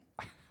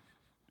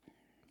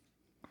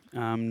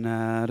I'm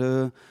not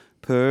a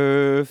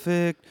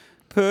perfect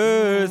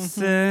person.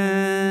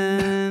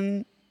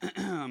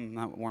 I'm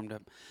not warmed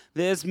up.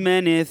 There's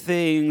many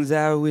things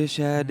I wish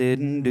I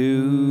didn't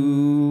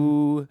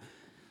do,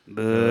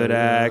 but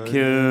I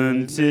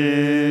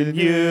continue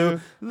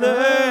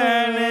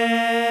learning.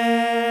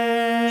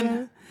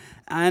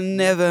 I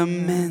never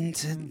meant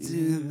to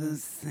do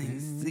those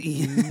things to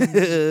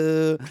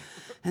you.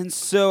 And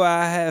so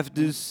I have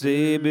to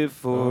say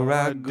before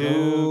I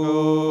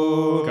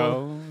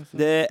go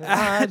that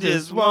I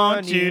just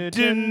want you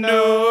to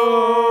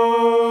know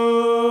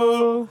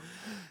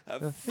I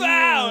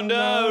found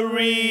a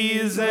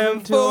reason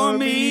for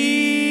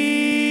me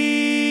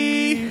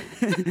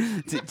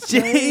to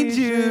change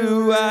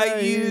who I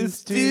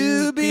used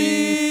to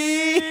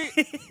be.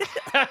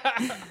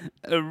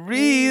 A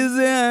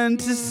reason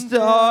to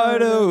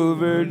start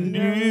over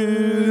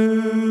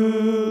new.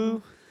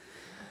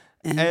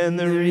 And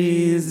the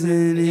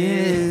reason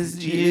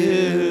is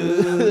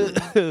you.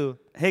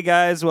 Hey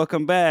guys,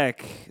 welcome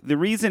back. The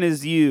reason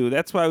is you.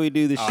 That's why we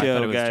do the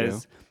show,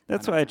 guys.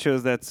 That's why I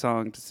chose that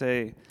song to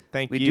say.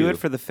 Thank you. We do it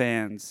for the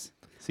fans.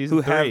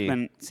 Season 3. Have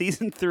been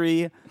season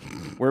 3.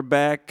 We're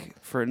back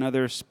for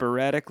another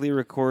sporadically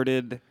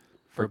recorded.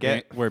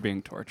 We're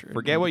being tortured.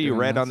 Forget what you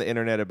read on the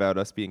internet about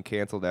us being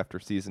canceled after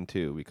season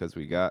 2 because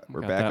we're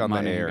back on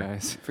the air.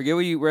 Guys. Forget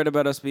what you read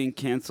about us being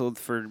canceled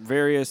for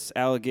various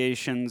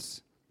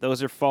allegations.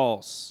 Those are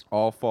false.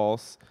 All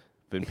false.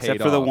 Been Except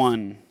paid for off. the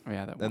one. Oh,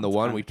 yeah, that and the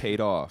one we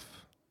paid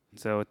off.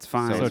 So it's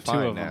fine. So it's two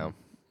fine of now.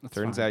 That's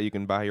Turns fine. out you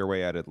can buy your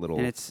way out of little.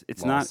 And it's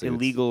lawsuits. not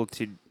illegal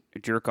to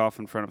jerk off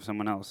in front of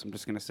someone else. I'm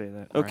just gonna say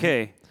that. Right.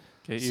 Okay.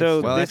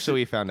 So well,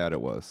 actually, we found out it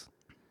was.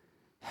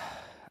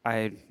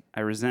 I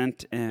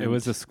resent and it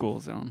was a school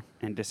zone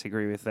and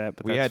disagree with that,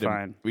 but that's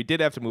fine. We did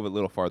have to move a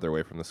little farther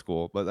away from the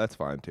school, but that's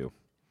fine too.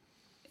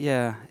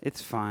 Yeah,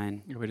 it's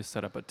fine. We just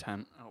set up a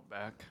tent out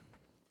back.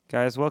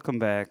 Guys, welcome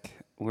back.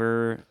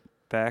 We're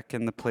back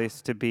in the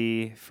place to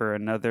be for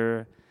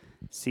another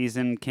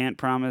season. Can't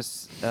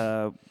promise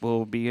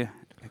we'll be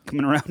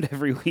coming around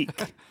every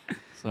week.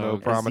 So no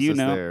promises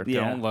there.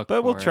 Yeah, Don't look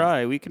but we'll for it.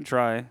 try. We can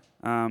try.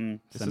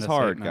 This is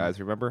hard, guys.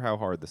 Remember how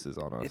hard this is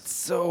on us. It's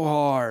so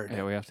hard.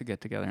 Yeah, we have to get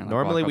together. And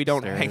Normally walk we don't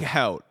upstairs. hang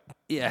out.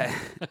 Yeah,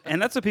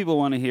 and that's what people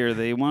want to hear.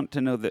 They want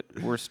to know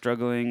that we're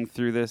struggling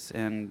through this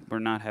and we're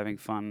not having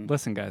fun.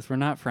 Listen, guys, we're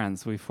not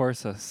friends. We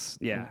force us.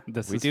 Yeah.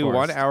 This We is do forced.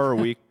 1 hour a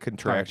week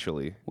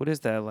contractually. What is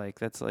that like?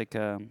 That's like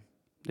the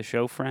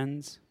show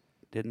Friends.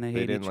 Didn't they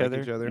hate didn't each like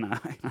other? each other? No.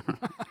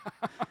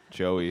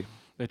 Joey.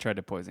 They tried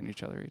to poison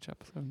each other each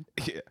episode.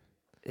 Yeah.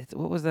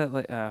 What was that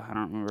like? I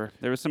don't remember.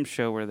 There was some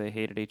show where they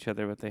hated each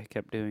other, but they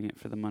kept doing it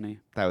for the money.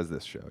 That was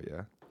this show,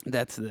 yeah.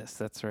 That's this.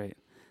 That's right.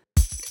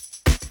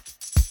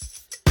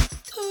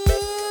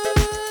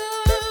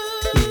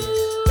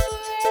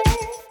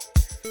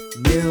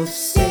 MILF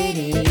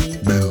City.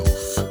 MILF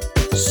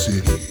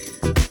City.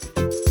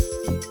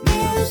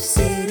 MILF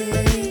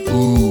City.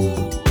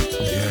 Ooh,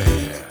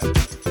 yeah.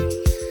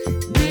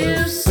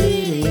 MILF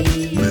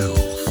City.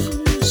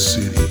 MILF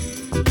City.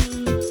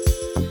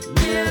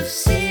 MILF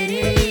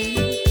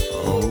City.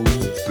 Oh,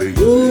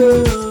 baby.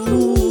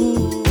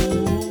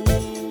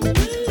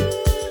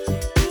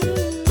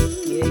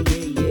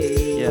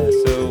 Yeah.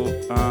 So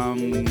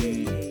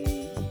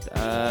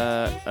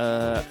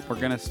we're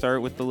gonna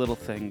start with the little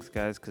things,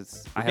 guys,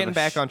 because We're getting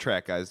back on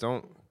track, guys.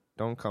 Don't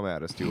come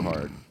at us too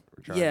hard.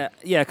 We're trying.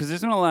 Yeah, because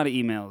there's been a lot of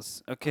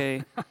emails.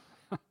 Okay,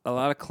 a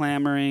lot of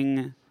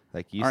clamoring.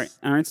 Like you. Our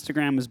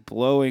Instagram is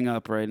blowing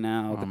up right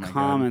now. Oh my The God.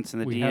 comments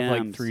and the we DMs.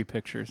 have like 3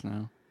 pictures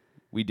now.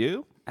 We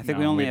do? I think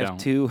No, we only we have don't.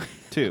 2.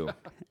 2.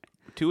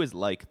 2 is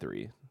like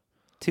 3.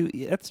 2.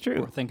 Yeah, that's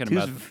true. We're thinking Two's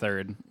about the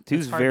third.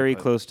 Two's It's hard to very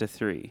put. close to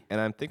 3. And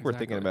I think we're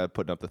thinking Exactly. about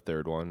putting up the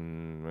third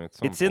one at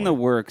some It's in the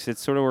point. works.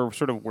 It's we're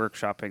sort of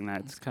workshopping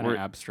that. It's kind of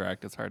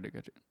abstract. It's hard to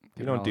get.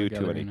 We it don't all do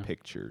together, too many you know?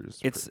 pictures.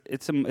 It's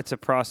a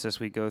process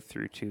we go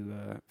through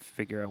to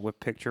figure out what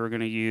picture we're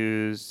gonna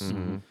use.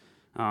 Mhm.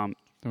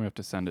 Then we have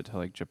to send it to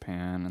like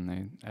Japan, and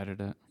they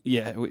edit it.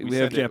 Yeah, we have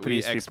send it-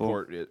 Japanese we people.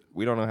 export it.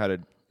 We don't know how to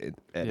edit.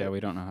 Yeah,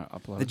 we don't know how to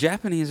upload. The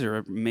Japanese are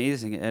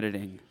amazing at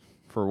editing,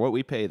 For what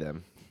we pay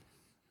them.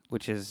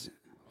 which is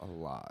A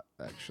lot,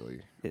 actually.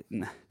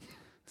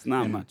 it's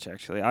not much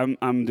actually. I'm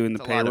doing the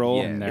It's a lot of payroll.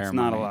 yen. It's Their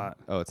not a money. lot.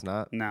 Oh, it's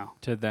not? No,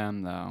 To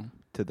them, though,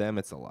 To them,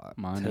 it's a lot.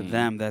 money. to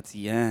them that's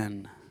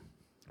yen.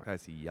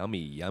 That's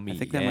yummy I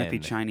think that might be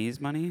yen. Chinese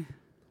money,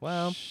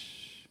 Well,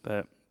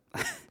 but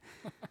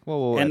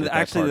we'll and edit that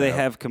actually part they out.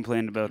 have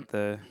complained about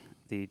the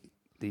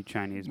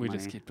Chinese We money.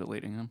 just keep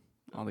deleting them.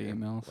 All the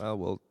emails. Well,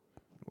 we'll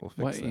fix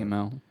What that.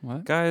 email?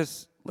 What?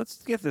 Guys,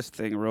 let's get this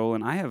thing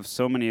rolling. I have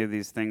so many of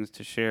these things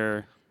to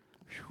share.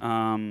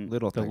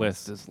 Little The things.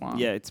 list is long.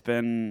 Yeah, it's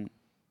been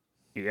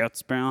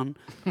it's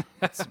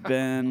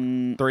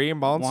been 3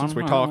 months since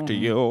we talked to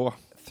you.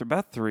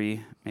 about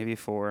 3, maybe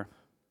 4.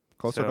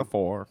 Closer So- to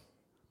 4.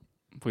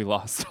 We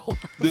lost all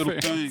our Little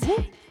fans. things,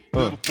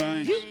 little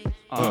things,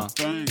 little things, little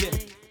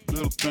things,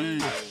 little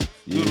things,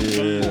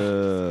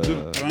 little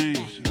Yeah.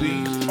 things.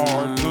 These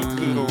are the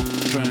little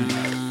things.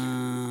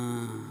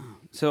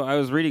 So I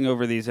was reading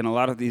over these, and a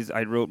lot of these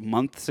I wrote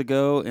months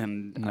ago,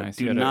 and I Nice,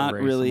 you do had to not erase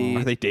them really.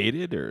 all. Are they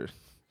dated or?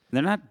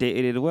 They're not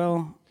dated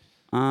well.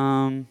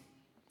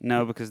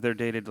 No, because they're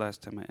dated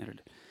last time I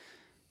edited.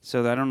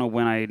 So I don't know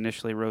when I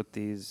initially wrote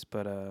these,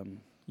 but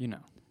You know.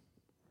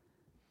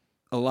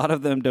 a lot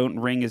of them don't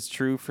ring as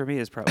true for me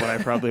as what I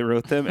probably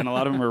wrote them, and a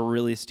lot of them are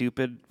really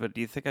stupid. But do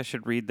you think I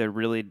should read the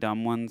really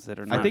dumb ones that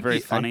are not very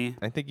funny?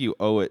 I think you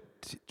owe it.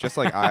 Just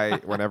like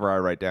whenever I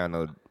write down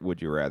a would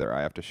you rather,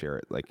 I have to share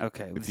it. Like,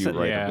 Okay, if you so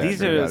write yeah. them down,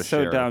 these you are gotta so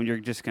share 'em. dumb. You're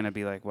just gonna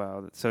be like,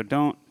 wow. So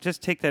don't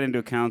just take that into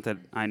account that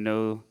I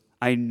know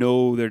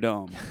they're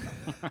dumb.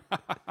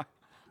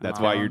 That's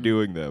why you're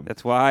doing them.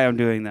 That's why I'm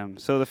doing them.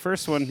 So the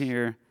first one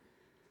here,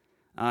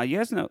 you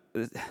guys know.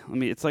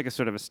 It's like a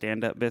sort of a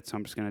stand-up bit. So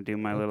I'm just gonna do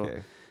my little.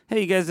 Okay.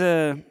 Hey, you guys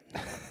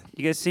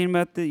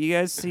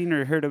seen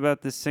or heard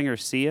about this singer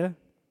Sia?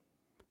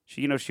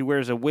 She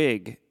wears a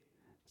wig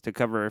to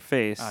cover her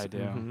face. I do.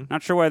 Mm-hmm.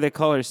 Not sure why they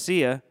call her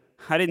Sia.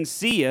 I didn't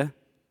see ya.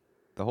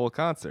 The whole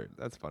concert.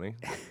 That's funny.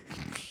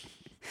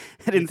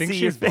 I didn't think see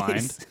your she's blind?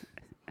 face.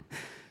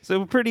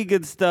 So pretty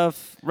good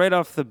stuff right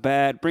off the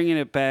bat. Bringing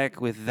it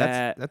back with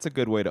that. That's a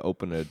good way to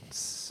open a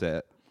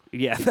set.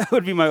 Yeah, that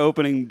would be my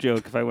opening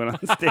joke if I went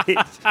on stage.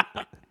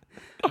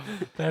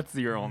 That's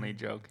your only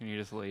joke, and you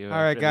just leave. All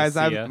right, guys.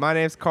 My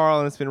name's Carl,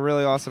 and it's been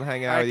really awesome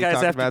hanging out All right, with you. guys,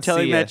 talking after about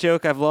telling Sia. that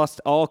joke, I've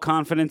lost all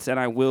confidence, and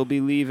I will be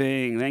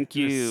leaving. Thank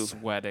you.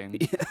 Sweating.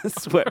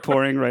 Sweat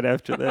pouring right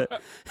after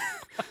that.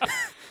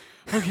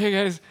 Okay,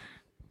 guys.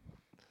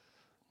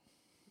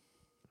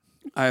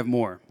 I have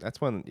more. That's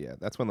when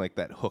like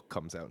that hook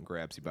comes out and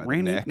grabs you by the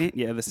Rain neck. it,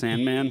 yeah, the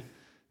Sandman.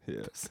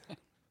 Yes.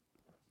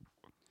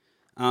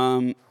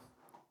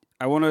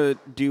 I want to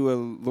do a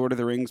Lord of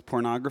the Rings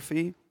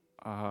pornography.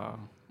 Another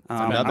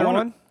I wanna-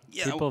 one?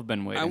 Yeah, People have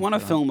been waiting. I want to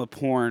for that. film a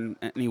porn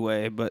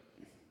anyway, but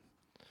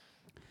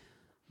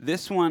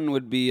this one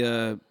would be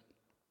the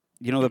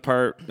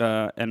part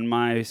and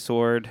my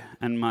sword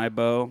and my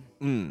bow.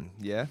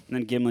 Yeah. And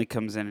then Gimli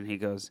comes in and he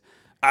goes,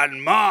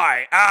 and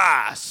my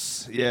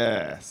ass.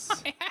 Yes.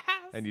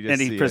 And you just And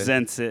see he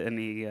presents it and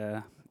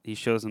he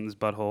shows him his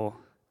butthole.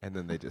 and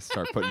then they just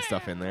start putting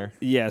stuff in there.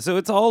 Yeah, so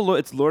it's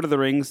Lord of the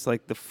Rings,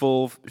 like the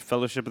full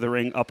Fellowship of the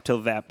Ring up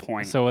till that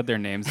point. So would their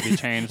names be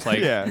changed? Like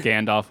Yeah.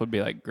 Gandalf would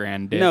be like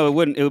Grand Dick. No, it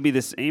wouldn't. It would be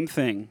the same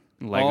thing.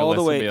 Legolas all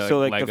the way. would be like so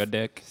like Lego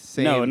Dick.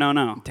 Same. No.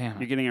 Damn it.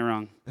 You're getting it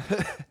wrong.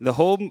 the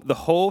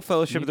whole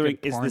Fellowship Need of the Ring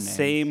good is porn the names.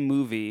 same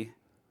movie.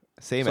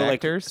 Same So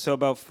actors. Like, so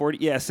about 40.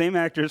 Yeah, same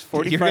actors.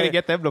 45. You're gonna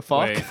get them to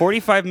fuck. Wait.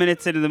 45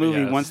 minutes into the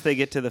movie, Yes. once they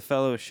get to the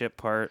Fellowship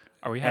part.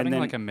 Are we and having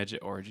then- like a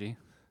midget orgy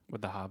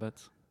with the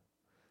hobbits?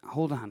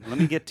 Hold on, let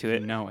me get to You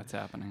it. know it's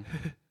happening.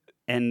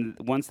 And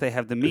once they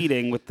have the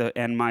meeting with the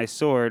and my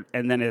sword,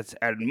 and then it's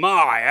and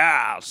my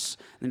ass,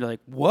 and you're like,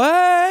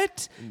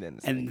 what? And then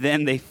it's And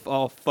then they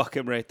all fuck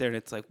him right there, and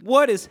it's like,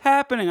 what is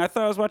happening? I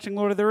thought I was watching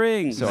Lord of the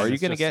Rings. So are you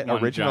It's gonna just get one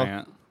original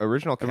giant-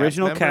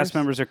 cast Cast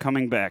members are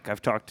coming back.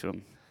 I've talked to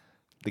them.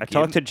 The I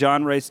talked Gim- to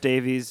John Rice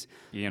Davies,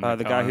 Ian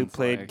the guy who McKellen's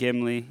played like-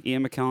 Gimli.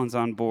 Ian McKellen's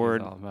on He's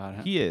board. all about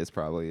it. He is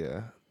probably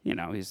You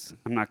know,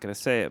 I'm not going to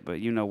say it, but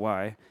you know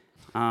why.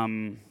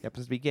 he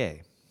happens to be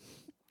gay.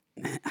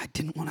 I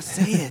didn't want to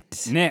say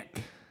it.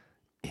 Nick.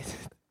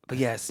 But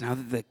yes, now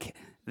that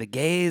the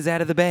gay is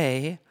out of the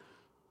bay,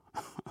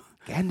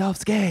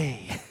 Gandalf's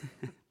gay.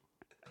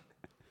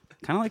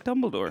 kind of like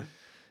Dumbledore.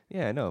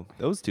 Yeah, I know.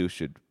 Those two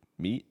should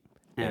meet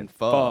And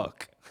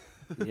fuck.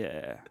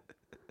 Yeah.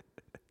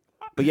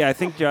 But yeah, I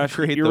think Josh,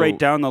 Create you're the- right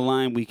down the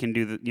line. We can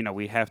do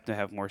we have to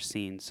have more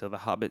scenes. So the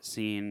Hobbit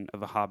scene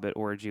of a Hobbit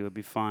orgy would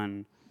be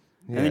fun,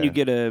 and then you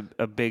Yeah. get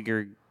a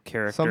bigger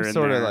character. Some in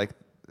sort of there. like.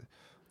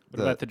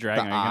 What about the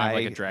dragon? Are you gonna have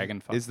like a eye dragon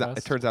fuck It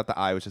fest? turns out the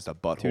eye was just a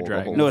butthole. the whole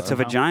dragons. No, it's a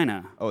time.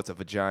 vagina. Oh, it's a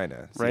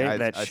vagina. See, Right? I-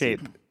 That I see it-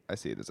 shape. I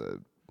see it as a.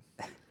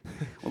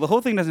 Well, the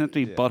whole thing doesn't have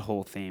to be Yeah.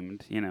 butthole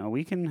themed.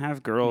 We can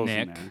have girls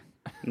in Nick.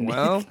 there.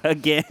 Well- Nick,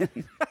 again. I don't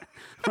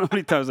know how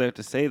many times I have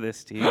to say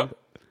this to you.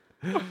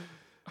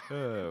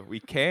 We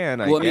can,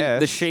 Well, I guess.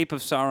 the shape of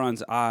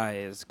Sauron's eye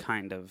is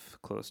kind of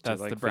close to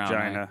That's like the brown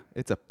vagina.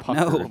 It's a pucker.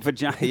 No,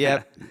 vagina.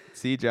 Yep.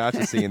 See, Josh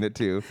is seeing it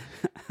too.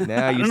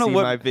 Now you don't know see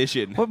what- my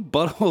vision. What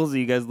buttholes are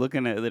you guys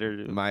looking at that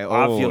are My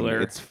ovular?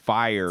 own. It's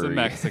fiery. It's a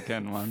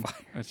Mexican one.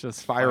 It's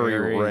just Fiery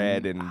fiery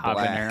red and black.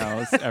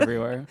 habaneros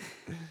everywhere.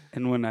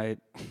 And when I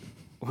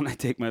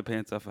take my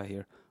pants off, I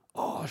hear,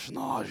 "Oh,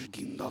 snaj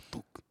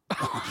gindatuk."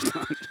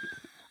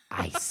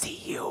 I see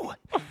you.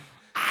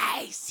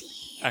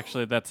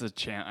 Actually, that's a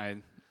chant I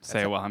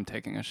say while I'm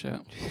taking a shit.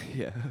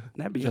 Yeah.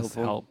 That'd be Just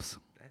helpful. helps.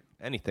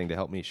 Anything to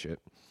help me shit.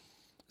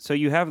 So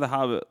you have the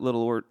Hobbit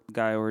little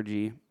guy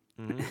orgy,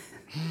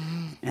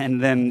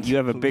 and then you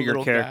have a bigger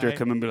Little character guy.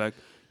 come and be like,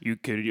 are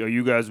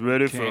you guys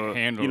ready Can't for?"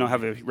 handle it.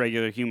 Have a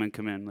regular human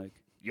come in like,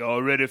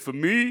 "Y'all ready for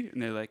me?"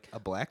 And they're like, A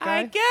black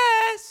 "I guy?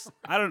 guess."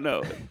 I don't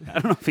know. I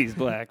don't know if he's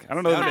black. I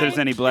don't know if there's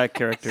any black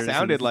characters.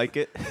 Sounded in- like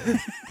it.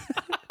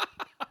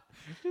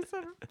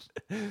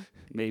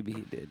 Maybe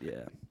he did.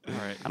 Yeah. All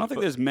right. I don't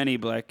think there's many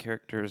black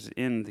characters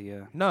in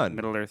the None.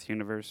 Middle Earth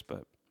universe,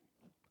 but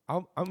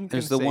I'm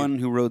there's gonna the say- one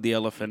who rode the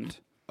elephant.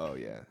 Oh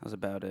yeah. That was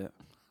about it.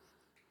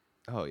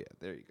 Oh yeah.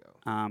 There you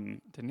go.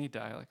 Didn't he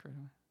die like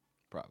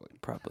right away?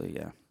 Probably,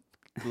 yeah.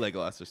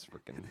 Legolas just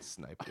freaking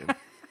sniped him.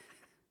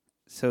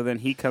 So then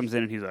he comes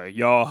in and he's like,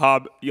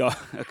 y'all,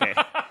 okay.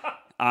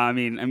 I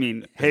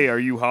mean, hey, are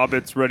you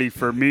hobbits ready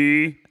for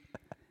me?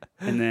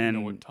 And then You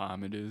know what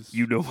time it is?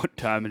 you know what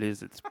time it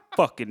is. It's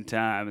fucking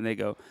time. And they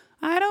go,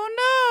 I don't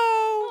know.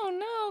 Oh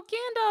no,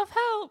 Gandalf,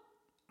 help!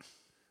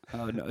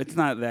 Oh, no, it's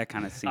not that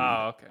kind of scene.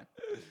 Oh, okay.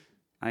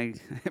 I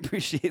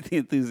appreciate the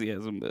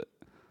enthusiasm, but.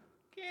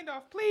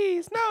 Gandalf,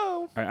 please, no.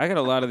 All right, I got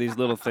a lot of these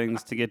little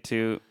things to get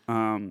to.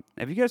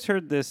 Have you guys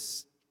heard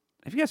this?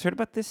 Have you guys heard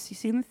about this? You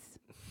seen this?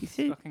 You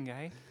see? Fucking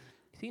guy.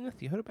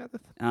 You heard about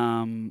this?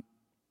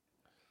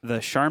 The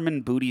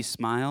Charmin Booty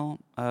Smile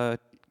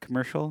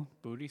commercial.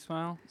 Booty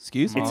smile?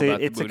 Excuse me. All It's about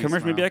the a booty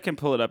commercial. Maybe smile. I can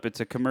pull it up. It's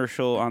a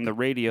commercial on the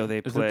radio. They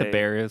Is play. it the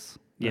Bears?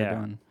 they're Yeah.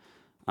 doing?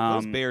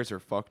 Those bears are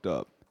fucked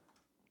up.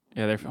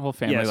 Yeah, their whole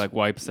family Yes, like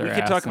wipes their we ass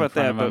could talk in about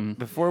front that, of but 'em.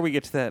 before we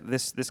get to that,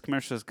 this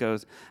commercial just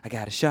goes, I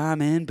got a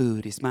Charmin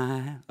Booty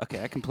Smile.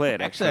 Okay, I can play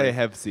it Actually, actually. I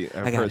have seen.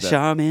 I've I got heard a that.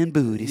 Charmin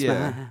Booty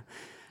Yeah. Smile.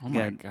 Oh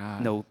my Got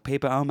god. No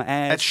paper on my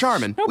ass. At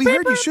Charmin, No we paper?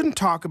 heard you shouldn't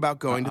talk about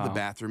going to the Uh-oh.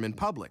 bathroom in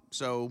public,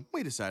 so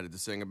we decided to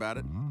sing about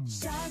it.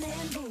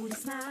 Charmin' booty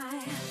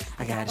smile.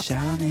 I got a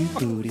Charmin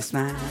Booty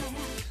Smile.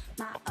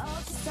 My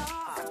ultra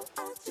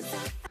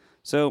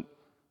So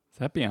Is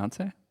that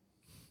Beyonce?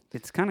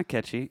 it's kind of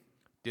catchy.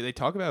 Do they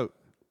talk about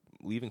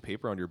leaving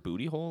paper on your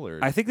booty hole, or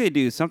I think they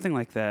do something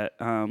like that.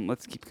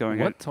 Let's keep going.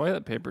 What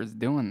toilet paper is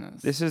doing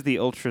this? This is the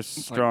ultra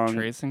strong.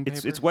 tracing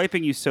it's paper?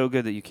 wiping you so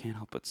good that you can't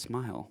help but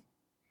smile.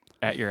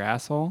 At your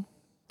asshole?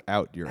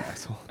 out your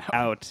asshole?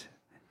 Out.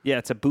 Yeah,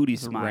 it's a booty a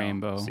smile.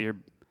 rainbow. So your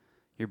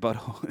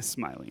butthole is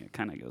smiling. It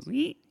kind of goes.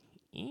 "Ee."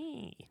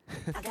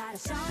 I got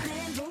a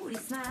Charmin' booty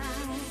smile.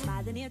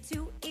 Smiling ear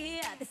to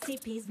ear. The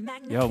CP's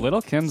magnificent. Yo,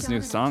 Lil Kim's new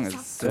Charmin' song is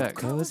soft, sick.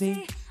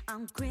 Cozy.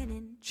 I'm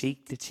grinning.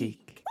 Cheek to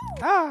cheek.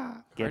 Get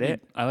Cardi-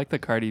 it? I like the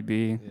Cardi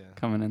B Yeah.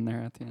 coming in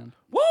there at the end.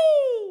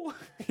 Woo!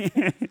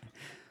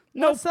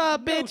 What's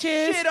up,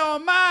 bitches? Shit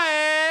on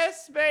my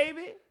ass,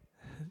 baby.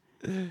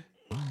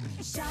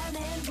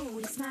 Charmin'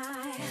 booty smile.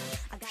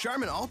 I got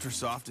Charmin Ultra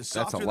Soft is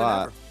That's a softer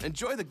lot. than ever.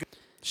 Enjoy the good.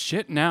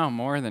 Shit now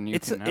more than you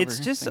It's can ever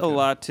just think a of.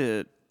 lot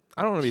to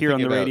I don't want to be hear on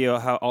the thinking about- radio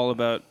how all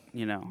about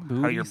how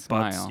Booty your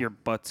smile.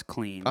 butt's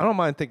clean. I don't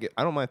mind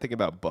thinking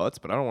about butts,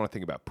 but I don't want to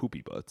think about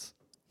poopy butts.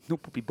 No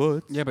poopy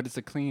butts. Yeah, but it's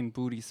a clean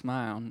booty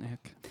smile,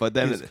 Nick. But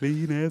then It's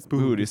clean as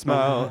booty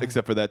smile,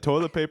 except for that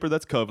toilet paper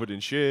that's covered in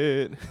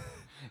shit.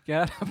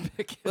 Gotta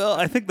pick it. Well,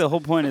 I think the whole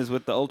point is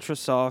with the ultra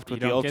soft, You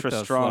with the don't get ultra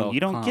those strong, little you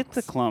don't get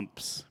the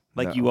clumps. clumps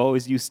like No. you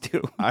always used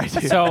to. I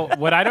do. So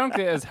what I don't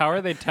get is how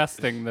are they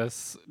testing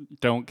this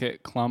don't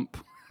get clump?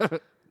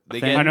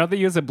 They I know they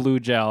use a blue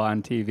gel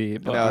on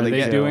TV, but are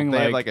they doing they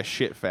have like like a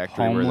shit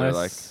factory where they're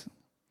like, homeless?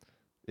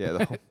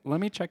 yeah, Let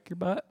me check your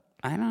butt.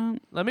 I don't.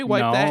 let me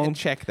wipe that No. and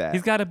check that.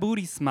 He's got a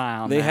booty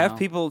smile. They have now.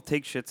 people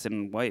take shits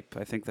and wipe.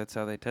 I think that's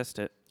how they test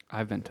it.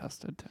 I've been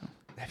tested too.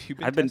 Have you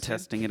I've been tested?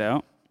 testing it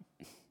out.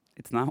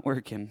 It's not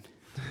working.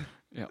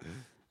 Yeah.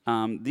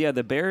 Yeah,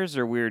 the bears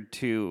are weird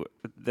too.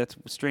 That's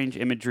strange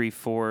imagery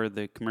for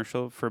the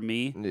commercial for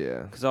me. Yeah.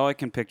 Because all I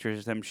can picture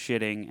is them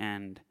shitting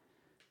and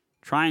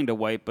trying to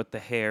wipe, but the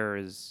hair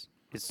is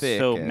Thick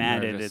so and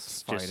matted, They're it's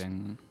just just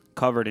fighting.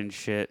 covered in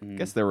shit. And I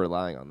guess they're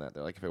relying on that.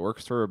 They're like, if it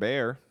works for a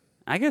bear,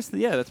 I guess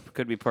yeah, that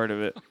could be part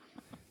of it.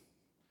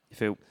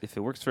 If it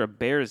works for a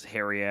bear's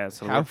hairy ass,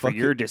 it'll How work for fucking-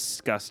 your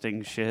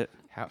disgusting shit.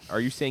 how are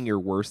you saying you're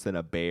worse than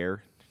a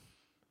bear?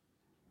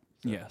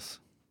 Yes.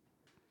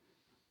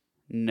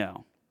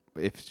 No.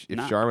 If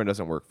Not- Charmin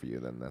doesn't work for you,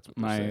 then that's what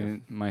they're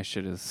saying. My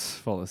shit is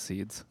full of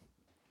seeds.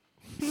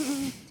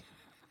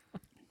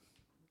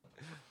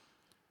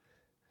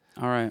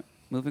 All right,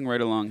 moving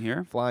right along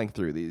here. Flying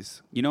through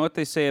these. You know what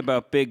they say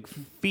about big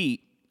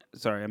feet?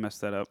 Sorry, I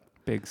messed that up.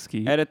 Big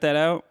ski. Edit that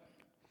out.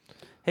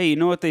 Hey, you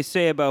know what they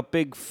say about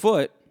big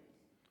foot?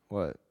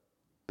 What?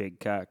 Big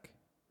cock.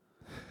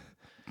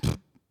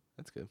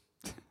 That's good.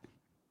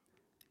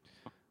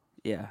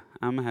 Yeah,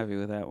 I'm happy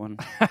with that one.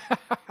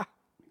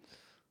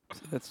 So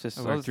that's just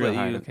It I'll worked just let real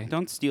hard, you. okay.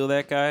 Don't steal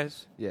that,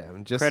 guys. Yeah,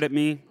 and just Credit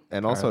me.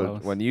 and also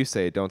Carlos. when you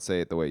say it, don't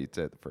say it the way you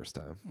said it the first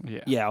time.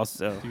 Yeah. Yeah,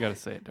 also, You gotta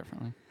say it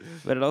differently.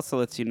 but it also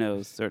lets you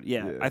know. Sort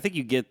yeah, Yeah. I think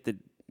you get the.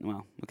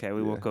 Well, okay,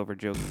 we won't go over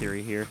joke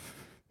theory here,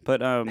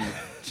 but I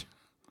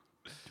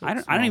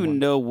don't even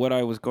know what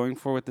I was going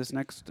for with this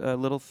next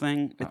little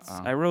thing.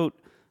 I wrote,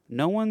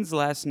 no one's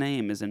last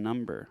name is a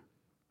number.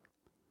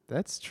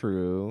 That's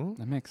true.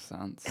 That makes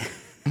sense.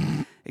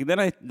 And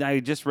then I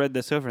just read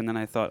this over, and then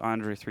I thought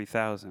Andre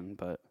 3000,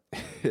 but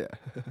Yeah.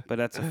 but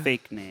that's a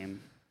fake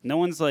name. No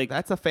one's like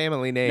That's a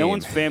family name. no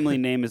one's family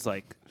name is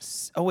like.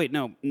 Oh wait,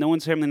 no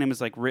one's family name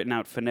is like written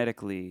out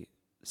phonetically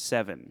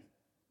 7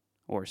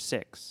 or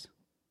 6.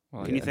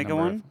 Well, Can you yeah, think of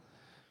number one?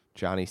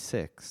 Johnny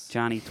 6.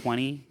 Johnny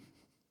 20.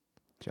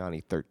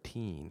 Johnny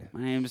 13.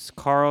 My name's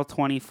Carl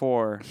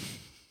 24.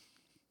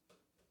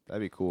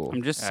 That'd be cool.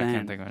 I'm just I saying.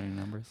 can't think of any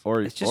numbers.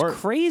 Or It's just or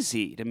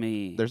crazy to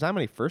me. there's not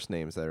many first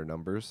names that are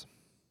numbers.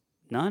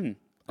 None.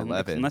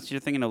 Unless you're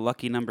thinking of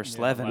lucky number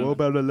 11. What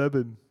about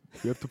 11?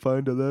 We have to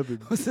find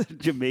 11. Was it a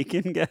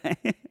Jamaican guy?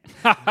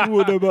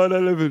 What about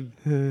 11?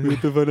 We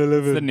have to find It's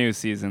 11. the new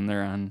season.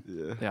 They're on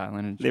Yeah. the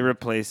island. And They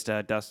replaced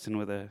Dustin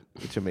with a...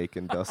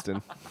 Jamaican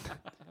Dustin.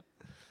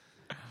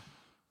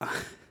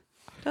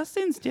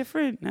 Dustin's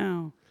different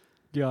now.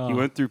 yeah. He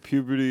went through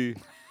puberty.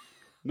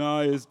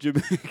 Nah, he's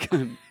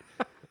Jamaican.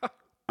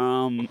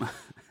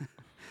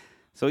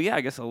 So yeah,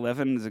 I guess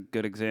 11 is a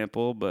good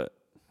example, but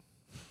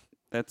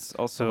that's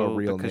also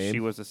real because she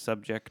name. was a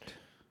subject.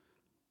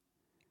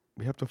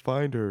 We have to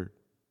find her.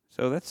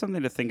 So that's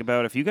something to think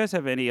about. If you guys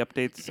have any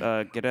updates,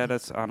 get at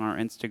us on our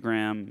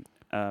Instagram,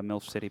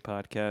 MILF City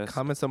Podcast.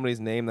 Comment somebody's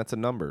name. That's a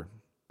number.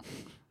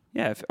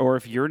 Yeah, or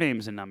if your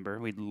name's a number,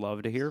 we'd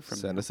love to hear from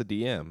Send you. us a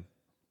DM.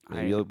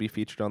 Maybe I- you'll be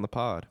featured on the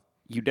pod.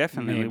 You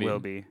definitely Maybe. will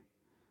be.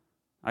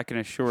 I can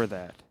assure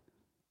that.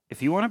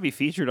 If you want to be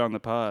featured on the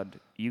pod,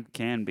 you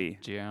can be.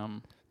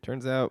 GM.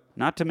 Turns out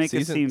Not to make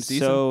it seem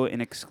so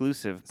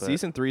inexclusive, but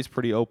season 3 is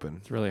pretty open.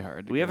 It's really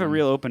hard. to we have get a in.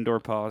 real open door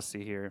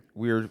policy here.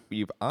 We've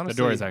honestly.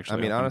 door is actually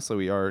I mean, open. honestly,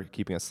 we are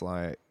keeping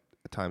a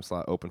time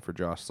slot open for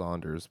Josh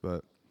Saunders,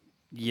 but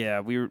Yeah,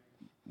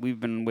 we've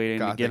been waiting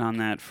to get Gothic. on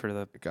that for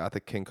the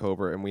Gothic King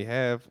Cobra,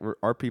 and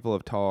our people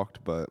have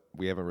talked, but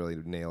we haven't really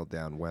nailed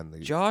down when the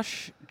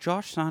Josh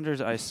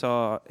Saunders. I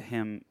saw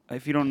him.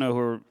 If you don't know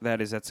who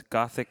that is, that's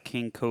Gothic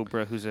King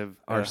Cobra, who's a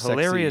Our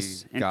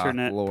hilarious sexy goth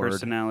internet lord.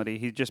 personality.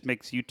 He just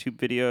makes YouTube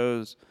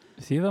videos.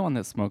 Is he the one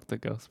that smoked the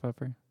ghost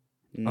pepper?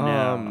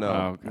 No, no.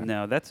 Oh, okay.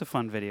 no, that's a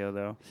fun video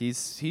though. he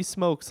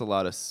smokes a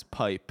lot of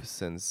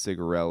pipes and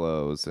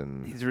cigarellos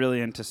and He's really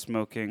into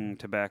smoking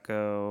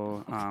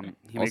tobacco.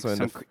 He makes Also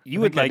some. into You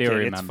I would think I like do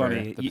it. It's remember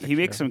funny. the He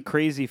makes picture. some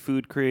crazy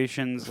food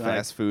creations, like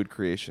fast food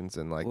creations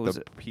and like What was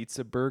the it?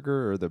 pizza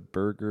burger or the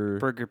burger.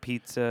 burger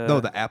pizza. No,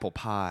 the apple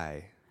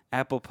pie.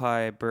 apple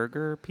pie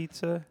burger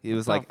pizza. It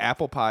was like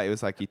apple pie. It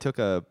was like he took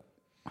a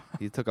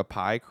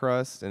pie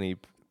crust and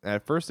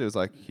at first it was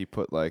like he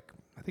put like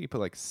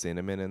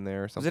cinnamon in there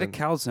or Was something. it a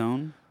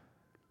calzone?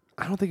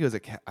 I don't think it was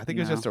I think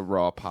it was No. just a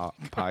raw pie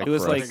It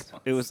was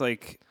crust.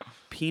 like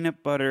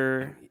peanut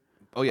butter.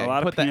 Oh yeah, a you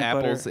lot of put the peanut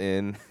butter. apples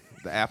in,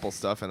 the apple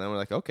stuff, and then we're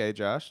like, okay,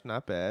 Josh,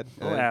 not bad.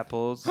 And Oh, then,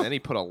 apples. then he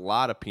put a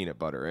lot of peanut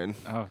butter in,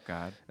 Oh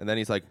God. and then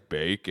he's like,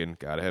 bacon,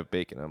 gotta have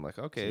bacon. I'm like,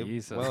 okay,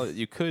 Jesus. well,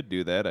 you could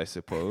do that, I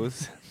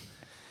suppose.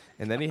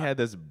 And then he had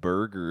this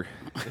burger,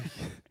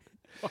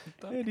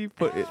 and he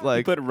put it He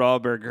like, put raw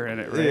burger in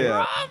it, right?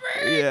 yeah,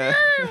 yeah,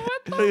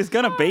 So he's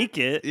gonna bake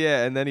it,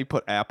 yeah, and then he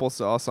put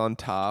applesauce on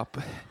top.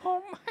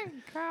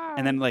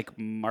 and then like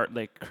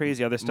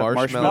crazy other stuff.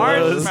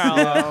 Marshmallows.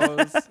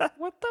 Marshmallows.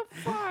 What the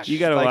fuck? You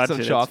gotta like watch some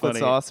it. It's chocolate funny.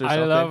 sauce or I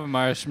something. love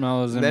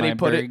marshmallows in then my he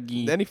put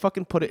burgie. it. Then he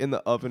fucking put it in the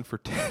oven for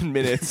 10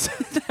 minutes.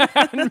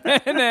 10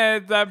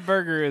 minutes. That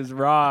burger is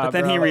raw. But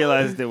then he bro.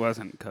 realized it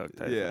wasn't cooked.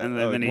 Yeah. And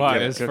Oh, then he What,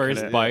 kept his cooking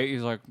first it. bite,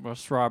 he's like,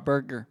 "What's raw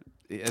burger?"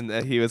 And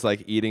then he was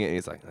like eating it, and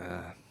he's like,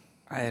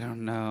 I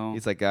don't know.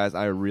 he's like, guys,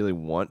 I really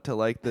want to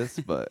like this,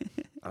 but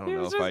I don't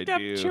know if I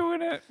do.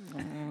 chewing it.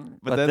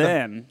 But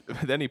then,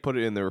 then he put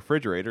it in the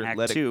refrigerator, Act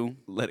let two.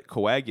 it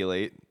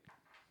coagulate,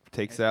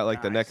 takes it out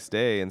like the Nice. next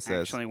day, and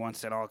says, Actually,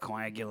 once it all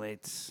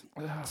coagulates,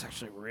 it's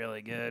actually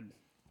really good.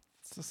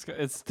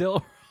 It's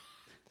still.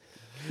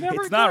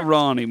 It's not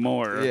raw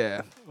anymore.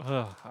 yeah,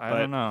 I But-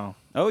 don't know.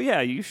 Oh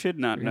yeah, you should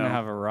not You're know. gonna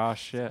have a raw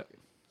shit.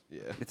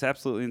 yeah. It's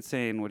absolutely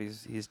insane what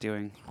he's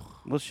doing.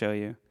 We'll show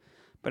you.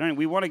 But anyway,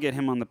 we want to get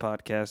him on the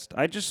podcast.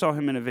 I just saw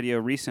him in a video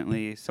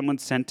recently. Someone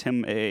sent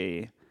him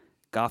a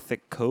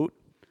gothic coat,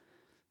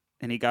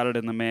 and he got it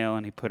in the mail,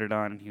 and he put it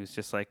on, and he was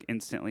just like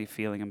instantly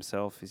feeling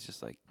himself. He's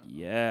just like,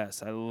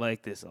 yes, I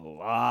like this a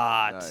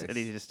lot. Nice. And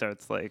he just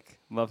starts like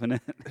loving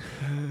it.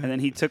 And then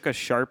he took a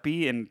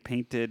Sharpie and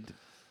painted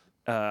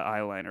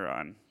eyeliner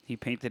on. He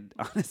painted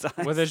on his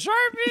eyes. With a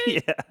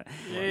Sharpie?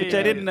 yeah. Which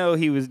I didn't know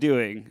he was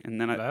doing. And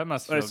then That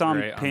must I feel saw him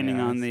great on the painting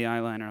on eyes. the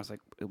eyeliner. I was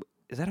like,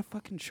 is that a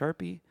fucking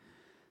Sharpie?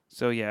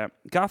 So yeah,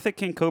 Gothic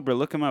King Cobra,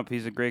 look him up.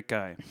 He's a great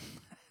guy.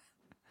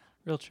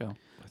 Real chill.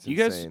 That's You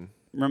guys- insane.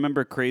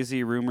 Remember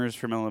Crazy Rumors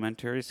from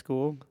elementary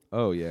school?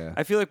 Oh yeah.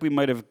 I feel like we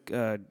might have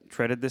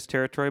treaded this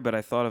territory, but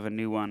I thought of a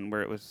new one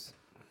where it was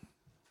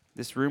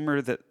this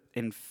rumor that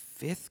in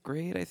 5th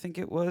grade, I think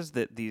it was,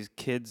 that these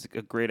kids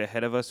a grade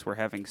ahead of us were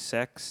having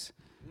sex.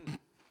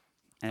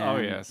 Oh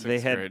And yeah, they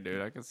sixth had grade,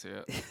 dude. I can see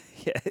it.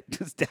 yeah, it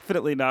was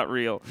definitely not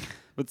real.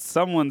 But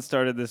someone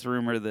started this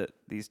rumor that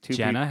these two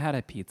Jenna had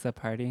a pizza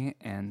party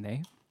and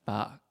they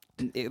fucked.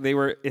 they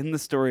were in the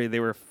story. They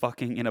were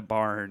fucking in a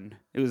barn.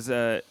 It was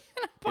It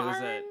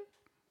was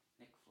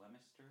Nick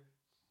Flemister.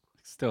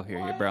 Still hear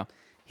you, bro.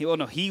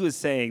 He was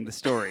saying the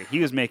story. He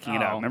was making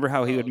it out. Oh. Remember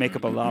how he would make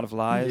up a lot of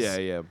lies? Yeah,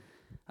 yeah.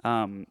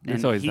 There's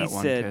And always he that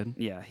one said, kid.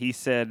 yeah, he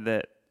said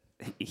that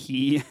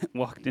he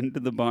walked into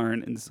the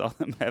barn and saw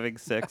them having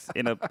sex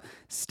in a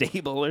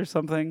stable or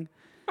something,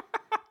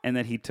 and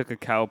then he took a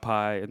cow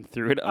pie and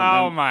threw it on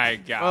Oh them. my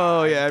god.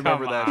 Oh yeah, I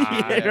Come remember that.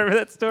 on. Yeah, remember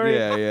that story?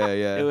 Yeah, yeah,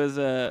 yeah. It was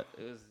a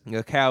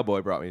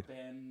cowboy brought me.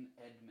 Ben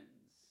Edmonds.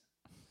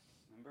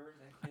 Remember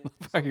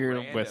that kid? You're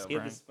random. He had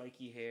whispering. the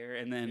spiky hair,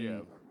 and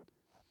then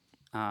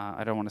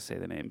I don't want to say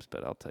the names,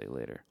 but I'll tell you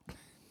later.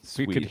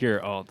 We could Sweet. hear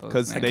all those.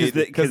 Because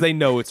names. they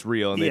know it's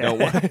real and they don't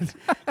want it.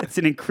 It's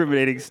an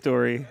incriminating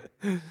story.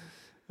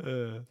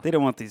 They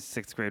don't want these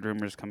 6th grade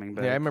rumors coming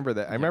back. Yeah, I remember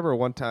that. I remember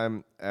one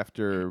time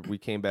after we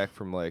came back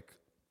from like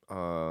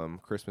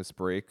Christmas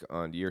break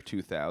on year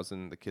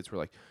 2000, the kids were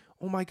like,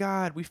 "Oh my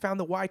God, we found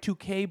the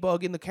Y2K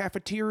bug in the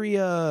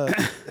cafeteria."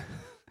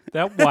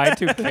 That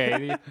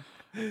Y2K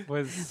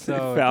was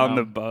so Found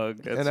the dumb.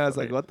 bug. And I was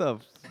like, "What the?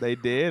 They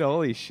did?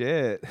 Holy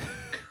shit!"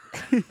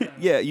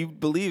 Yeah, you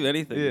believe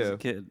anything as Yeah. a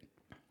kid.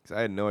 'Cause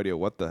I had no idea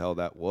what the hell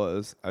that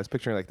was. I was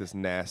picturing like this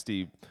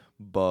nasty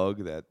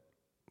bug that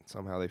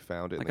somehow they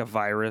found it. Like a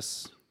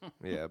virus.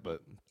 yeah,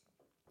 but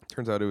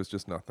turns out it was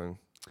just nothing.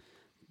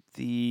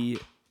 The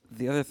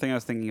other thing I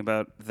was thinking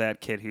about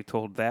that kid who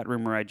told that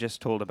rumor I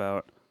just told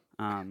about.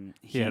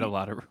 He had a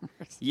lot of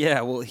rumors.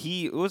 Yeah, well,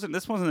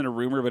 this wasn't a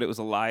rumor, but it was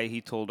a lie. He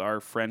told our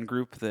friend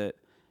group that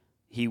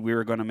we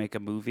were going to make a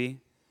movie.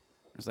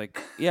 I was like,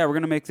 "Yeah, we're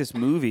going to make this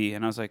movie,"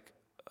 and I was like,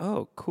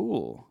 "Oh,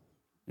 cool."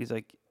 He's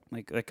like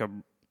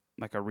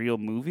a real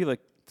movie,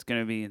 like it's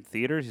going to be in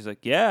theaters. He's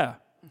like, "Yeah."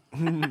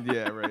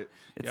 yeah, right.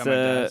 It's Yeah, my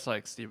dad's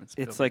like Steven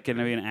Spielberg. It's like going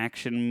to be an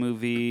action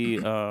movie.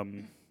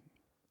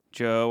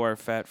 Joe, our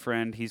fat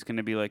friend, he's going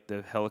to be like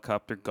the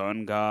helicopter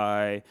gun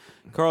guy.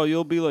 Carl,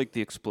 you'll be like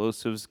the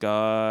explosives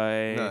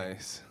guy.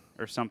 Nice.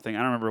 Or something. I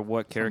don't remember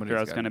what character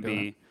I was Somebody's going to gotta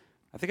do be.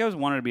 I think I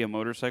wanted to be a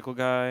motorcycle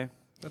guy.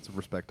 That's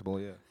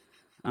respectable. Yeah.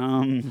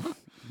 I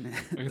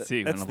can see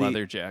you in that's a the-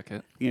 leather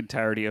jacket. The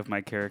entirety of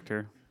my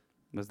character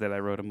was that I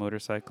rode a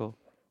motorcycle.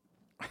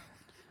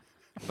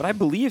 But I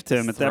believed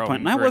him at that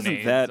point. And I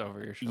wasn't Grenades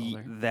over your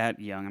shoulder. that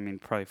young. I mean,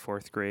 probably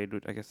 4th grade.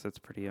 I guess that's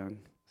pretty young.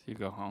 So you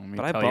go home. You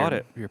But I tell bought your,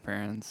 it. Your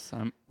parents.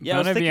 I'm Yeah, I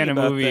was gonna be in a thinking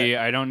about movie.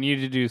 I don't need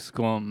to do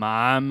school,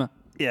 Mom.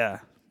 Yeah.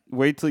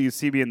 Wait till you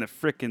see me in the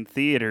frickin'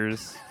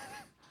 theaters.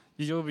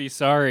 You'll be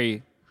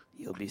sorry.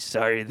 You'll be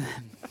sorry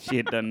then. She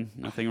had done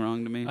nothing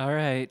wrong to me. All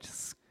right,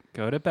 just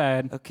go to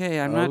bed. Okay,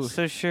 I'm Oh. not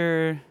so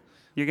sure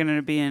you're going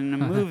to be in a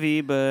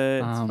movie,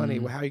 but Funny.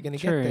 How are you gonna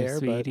sure, get there?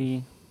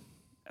 sweetie.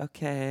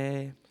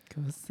 okay.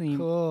 Go sleep.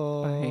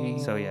 Cool.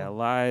 Bye. So yeah,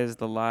 lies,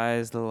 the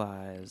lies, the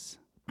lies.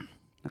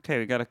 Okay,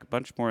 we got a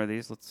bunch more of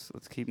these. Let's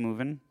keep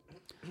moving.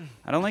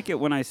 I don't like it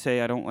when I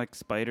say I don't like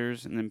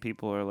spiders, and then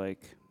people are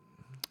like,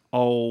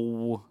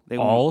 "Oh, they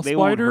All won't, they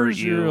won't hurt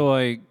spiders? you." You're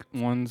like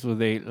ones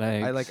with 8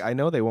 legs. I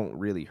know they won't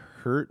really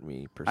hurt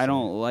me. Per I se.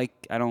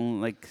 don't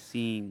like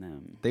seeing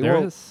them. They There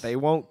won't. is- They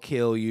won't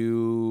kill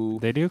you.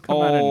 They do come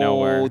out of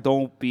nowhere.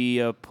 Don't be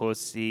a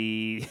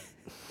pussy.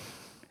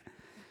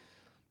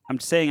 I'm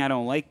saying I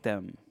don't like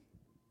them.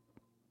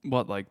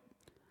 What, like,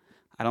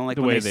 I don't like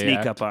The when way they they sneak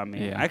act. up on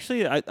me. Yeah.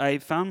 Actually, I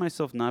found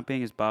myself not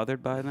being as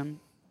bothered by them.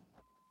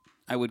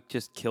 I would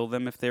just kill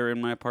them if they were in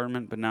my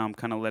apartment, but now I'm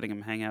kind of letting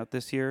them hang out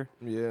this year.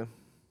 Yeah.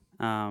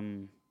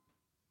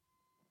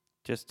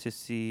 Just to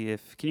see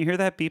if... Can you hear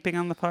that beeping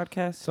on the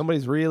podcast?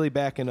 Somebody's really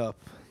backing up.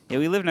 Yeah,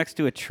 we live next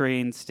to a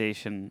train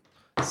station.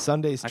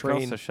 Sunday's I could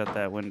train. also shut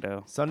that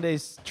window.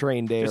 Sunday's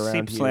train day Just around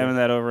keep here. slamming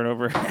that over and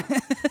over.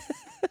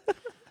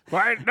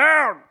 Quiet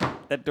down!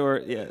 That door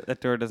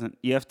doesn't...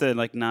 You have to,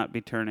 like, not be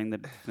turning the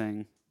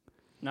thing.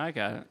 no, I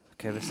got it.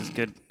 Okay, this is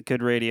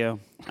good radio.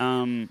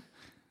 What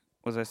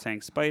was I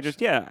saying? Spiders.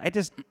 Yeah, I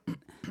just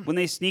when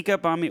they sneak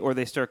up on me or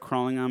they start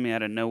crawling on me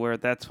out of nowhere,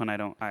 that's when I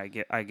go, "Ah!"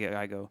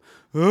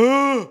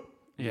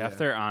 Yeah, if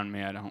they're on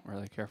me, I don't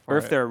really care for Or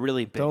it. if they're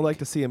really big. Don't like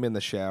to see them in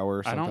the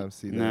shower. I don't- Sometimes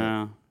see that.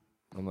 No.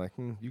 I'm like,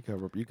 you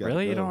cover. You got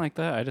Really? You don't like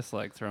that? I just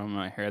like throwing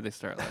my hair. They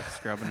start like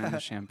scrubbing in the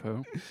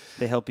shampoo.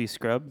 They help you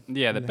scrub?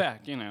 Yeah, the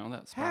back, you know,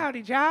 that spot.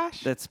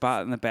 Josh. That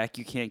spot in the back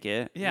you can't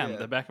get? Yeah, Yeah,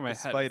 the back of my the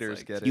head.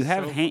 spiders it's get like it. You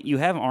have so- you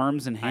have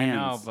arms and I hands.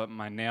 know, but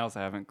my nails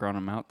haven't grown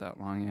them out that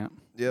long yet.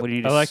 Yep. What do you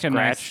I just like a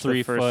nice scratch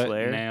the first 3-foot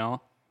layer?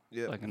 nail.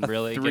 Yep. So I can A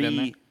really get in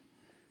there.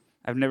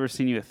 I've never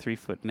seen you with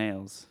 3-foot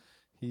nails.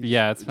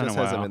 Yeah, it's He been a just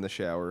has them while. in the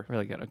shower.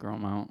 Really gotta grow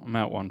them out. I'm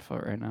at 1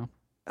 foot right now.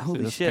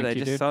 Holy this shit!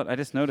 pinky, dude? I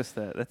just noticed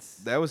that.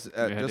 That was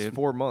Yeah, just dude.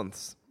 4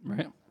 months.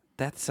 Right?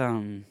 That's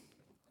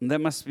that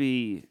must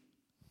be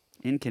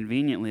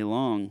inconveniently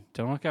long.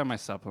 Don't look at my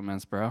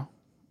supplements, bro.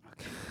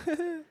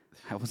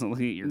 I wasn't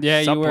looking at your Yeah,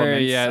 you were,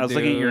 supplements. yeah, I was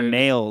looking at your dude.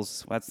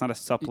 nails. That's not a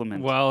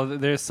supplement. Well,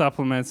 there's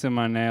supplements in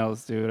my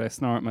nails, dude. I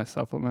snort my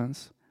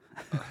supplements.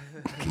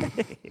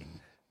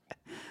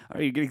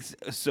 Are you getting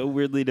so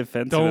weirdly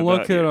defensive? Don't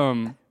look about at your-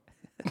 them.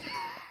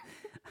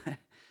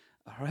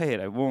 All right,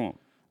 I won't.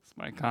 It's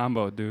my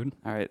combo, dude.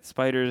 All right,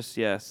 spiders.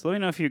 Yes. Let me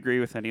know if you agree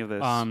with any of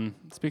this.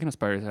 Speaking of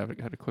spiders, I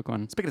had a quick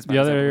one. Speaking of The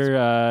spiders,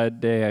 other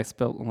day, I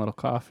spilled a little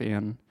coffee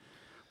and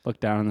looked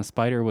down, and the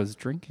spider was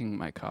drinking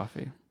my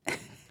coffee.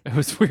 It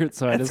was weird,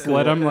 so I just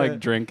let him like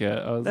drink it.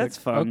 I was That's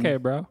like, fun. okay,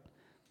 bro.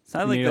 it's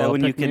not you like need a that little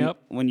when you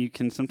pick-me-up? when you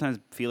can sometimes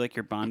feel like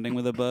you're bonding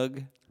with a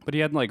bug. But he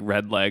had like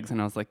red legs,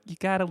 and I was like, you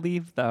gotta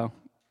leave though.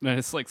 And I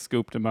just like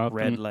scooped him up.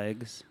 Red and-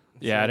 legs.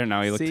 Yeah, I don't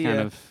know. He looked See kind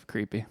ya. of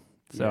creepy,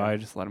 so Yeah. I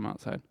just let him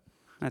outside.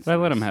 That's But I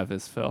let him nice. have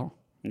his fill.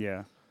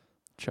 Yeah.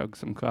 Chug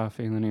some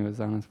coffee, and then he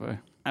was on his way.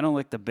 I don't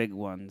like the big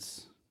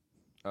ones.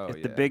 Oh, If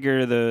yeah. the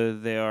bigger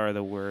they are,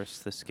 the worse,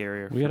 the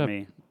scarier We for had a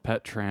me.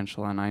 pet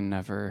tarantula, and I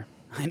never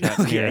I know.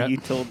 got near Yeah, it. you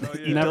told.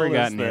 You never told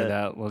got us near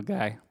that little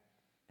guy.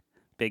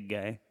 big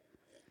guy.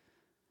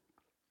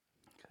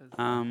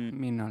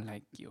 Me not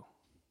like you.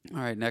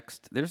 All right,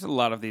 next. There's a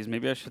lot of these.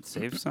 Maybe I should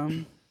save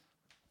some.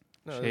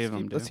 No, Shave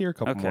 'em, let's dude. hear a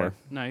couple Okay. more.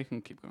 No, you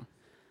can keep going.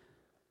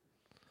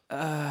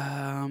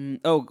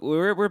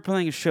 We're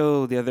playing a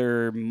show the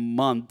other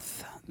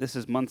month. This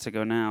is months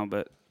ago now,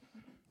 but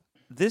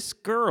this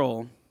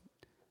girl,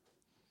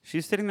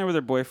 she's sitting there with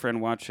her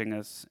boyfriend watching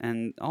us,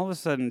 and all of a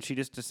sudden she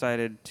just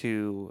decided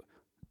to,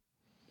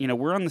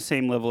 we're on the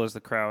same level as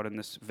the crowd in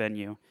this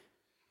venue.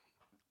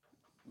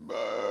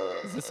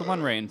 Is this the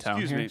one right in town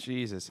Excuse here? me.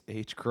 Jesus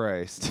H.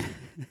 Christ.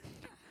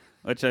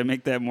 Which I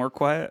make that more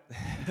quiet?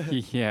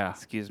 Yeah.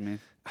 Excuse me.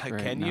 Right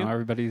Can now, you?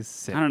 everybody's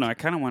sick. I don't know. I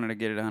kind of wanted to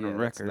get it on a Yeah,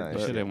 that's record. nice.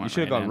 but- should've You went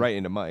should have right gone in. right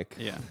into Mike.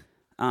 Yeah.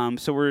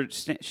 So we're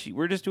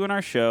just doing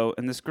our show,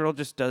 and this girl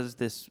just does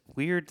this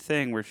weird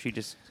thing where she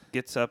just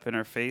gets up in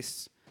her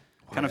face,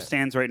 kind of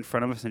stands right in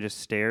front of us, and just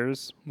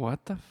stares.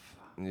 What the?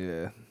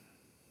 Yeah.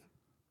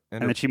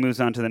 And then she moves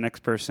on to the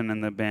next person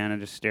in the band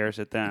and just stares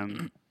at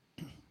them.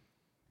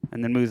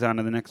 And then moves on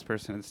to the next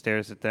person and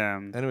stares at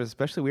them. And it was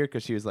especially weird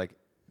because she was like,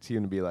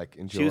 seemed to be like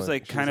enjoying.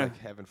 like, kinda- like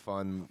having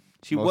fun.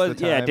 She most was, of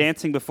the time.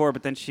 dancing before,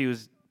 but then she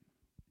was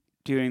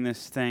doing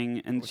this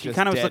thing, and she Just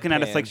kind of was looking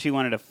at us like deadpan. she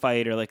wanted to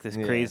fight or like this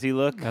Yeah. crazy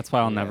look. That's why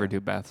I'll Yeah. never do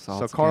bath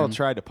salts. So Carl again.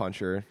 tried to punch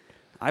her.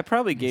 I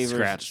probably gave her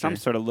Scratched some her.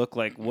 sort of look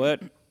like, what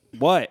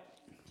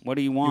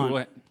do you want?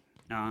 what?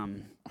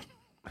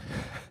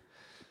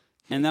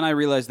 And then I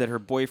realized that her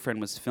boyfriend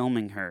was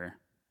filming her.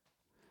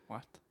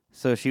 What?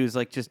 So she was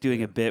like just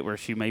doing a bit where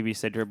she maybe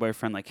said to her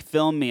boyfriend, like,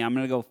 film me, I'm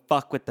going to go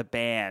fuck with the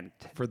band.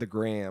 For the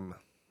gram.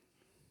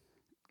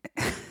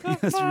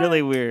 It's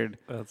really weird.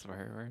 That's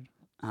very weird.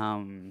 I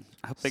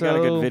hope they got a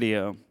good So-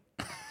 video.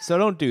 So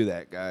don't do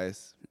that,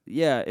 guys.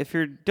 Yeah, if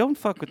you're, don't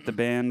fuck with the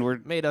band, we're,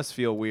 Made us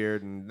feel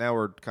weird, and now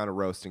we're kind of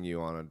roasting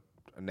you on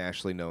a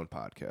nationally known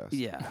podcast.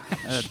 yeah,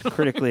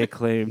 critically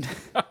acclaimed.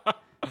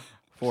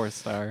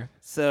 4-star.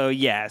 So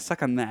yeah,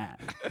 suck on that.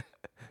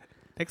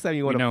 Next time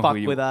you We want know to fuck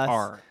who you with us,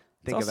 are.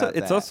 think It's also, about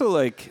it's that. also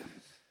like,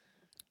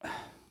 I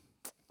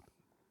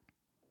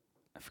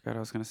forgot what I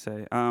was gonna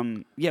say.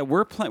 Yeah,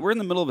 we're in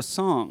the middle of a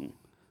song,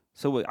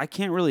 so I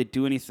can't really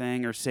do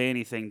anything or say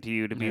anything to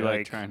you to be You're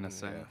like, trying to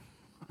say.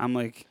 I'm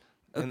like,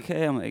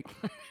 okay, I'm like,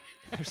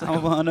 I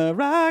wanna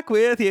rock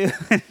with you.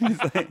 He's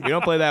like, we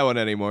don't play that one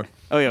anymore.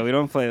 oh yeah, we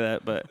don't play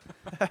that, but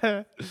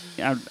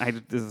yeah,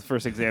 this is the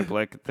first example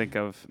I could think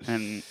of,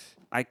 and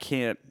I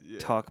can't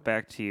talk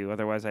back to you.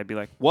 Otherwise, I'd be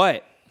like,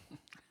 what?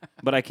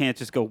 But I can't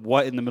just go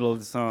what in the middle of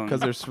the song.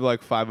 Because there's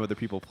like 5 other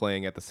people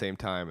playing at the same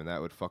time, and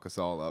that would fuck us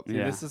all up. See,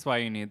 Yeah. This is why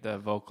you need the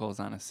vocals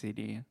on a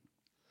CD.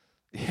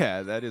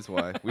 Yeah, that is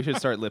why. We should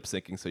start lip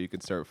syncing so you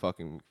can start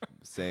fucking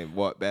saying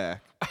what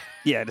back.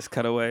 Yeah, just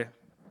cut away.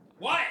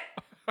 What?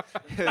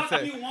 What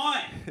do you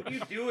want? What are you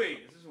doing?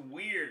 This is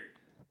weird.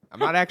 I'm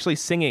not actually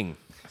singing.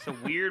 It's a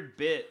weird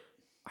bit.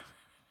 I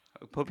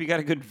hope you got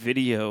a good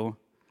video.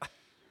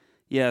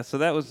 Yeah, so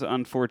that was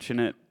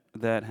unfortunate,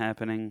 that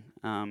happening.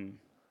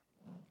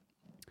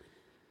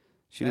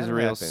 She was That a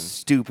real happened.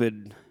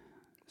 stupid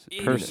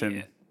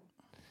person.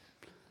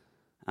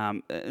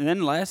 And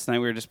then last night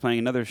we were just playing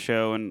another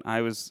show, and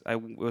I was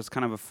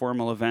kind of a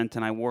formal event,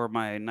 and I wore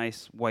my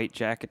nice white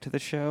jacket to the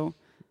show,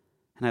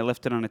 and I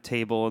left it on a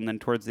table. And then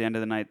towards the end of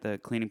the night, the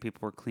cleaning people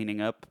were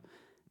cleaning up,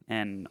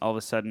 and all of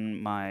a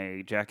sudden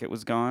my jacket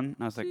was gone. And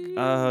I was like,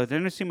 "Did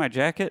anyone see my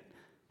jacket?"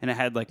 And it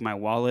had like my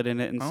wallet in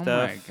it and Oh my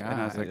stuff.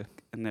 And I was God. like,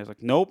 and they was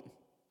like, "Nope,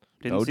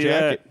 didn't No see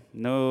jacket. that.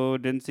 No,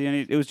 didn't see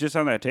any. It was just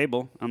on that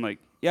table." I'm like,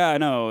 "Yeah, I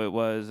know it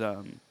was.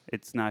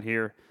 It's not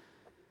here."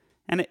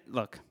 And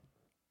look,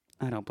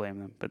 I don't blame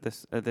them, but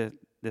this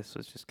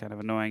was just kind of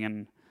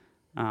annoying,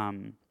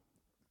 and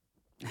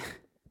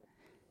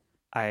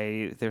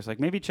there's like,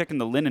 maybe check in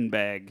the linen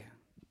bag,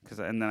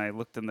 and then I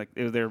looked in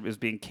it was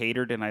being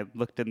catered, and I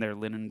looked in their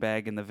linen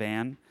bag in the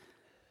van,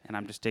 and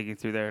I'm just digging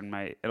through there, and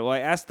I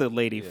asked the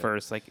lady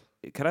first, like,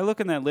 could I look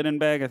in that linen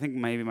bag? I think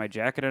maybe my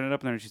jacket ended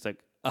up in there, and she's like,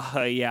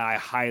 yeah, I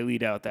highly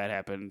doubt that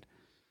happened.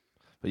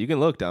 But you can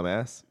look,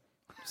 dumbass.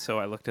 So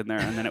I looked in there,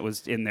 and then it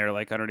was in there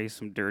like underneath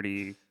some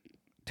dirty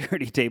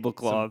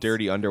tablecloths. Some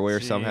dirty underwear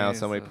somehow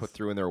somebody Jesus. put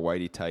through in their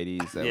whitey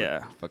tighties. That Yeah.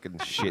 were fucking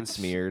shit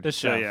smeared. The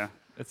So chef. yeah.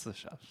 It's the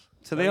chefs.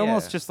 So they Oh,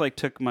 almost yeah. just like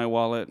took my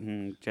wallet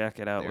and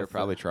jacket out. They were with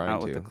probably the, trying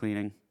out with to. the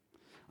cleaning.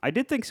 I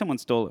did think someone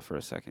stole it for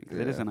a second because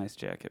it is Yeah. a nice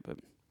jacket, but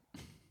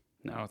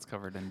Now it's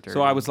covered in dirt.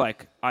 so I was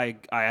like, I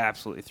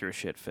absolutely threw a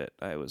shit fit.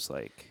 I was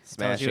like,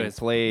 Smashing it's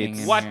plates.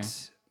 being in what? here.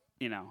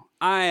 You know,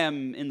 I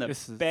am in the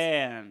This is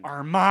band.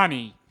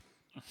 Armani.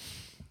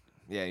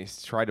 Yeah, he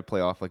tried to play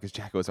off like his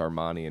jacket was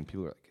Armani, and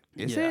people were like,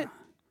 "Is Yeah. it?"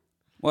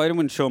 Well, I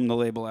didn't show him the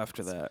label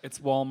after that. It's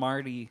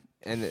Walmarty.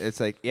 And it's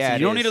like, yeah, you it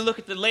don't need is. to look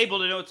at the label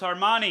to know it's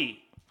Armani. you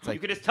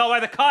like- can just tell by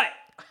the cut.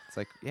 It's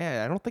like,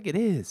 yeah, I don't think it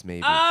is.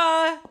 Maybe.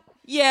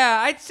 Yeah,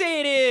 I'd say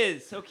it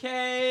is,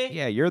 okay?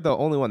 yeah, you're the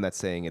only one that's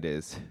saying it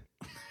is.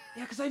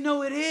 Yeah, because I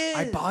know it is.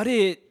 I bought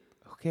it.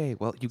 Okay,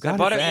 well, you I got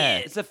bought it it.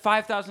 back. It's a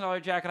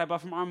 $5,000 jacket I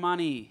bought from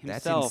Armani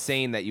That's himself.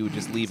 insane that you would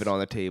just leave it on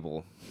the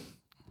table.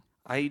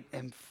 I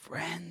am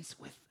friends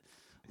with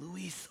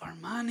Luis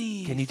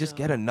Armani. Can you just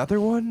get another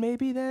one,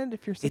 maybe, then,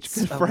 if you're such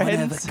It's good a one of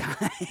a friends?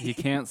 kind. You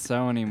can't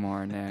sew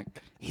anymore, Nick.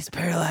 He's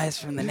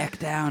paralyzed from the neck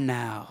down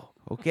now.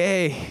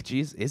 Okay,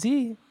 jeez, is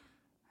he?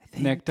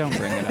 Nick, don't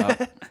bring it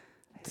up.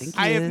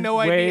 I have no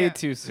Way idea.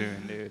 too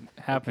soon, dude.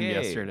 Happened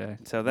Okay. yesterday.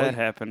 So that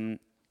happened.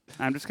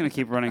 I'm just gonna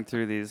keep running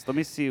through these. Let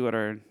me see what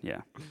our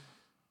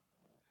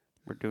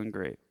We're doing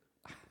great.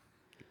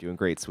 You're doing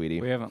great, sweetie.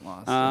 We haven't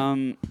lost.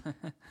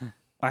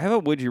 I have a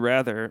would you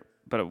rather,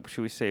 but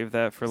should we save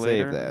that for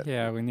later? Save that.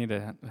 Yeah, we need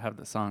to have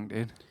the song,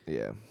 dude.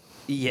 Yeah.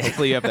 Yeah.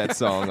 Hopefully you have that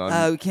song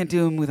on. We can't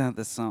do them without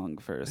the song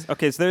first.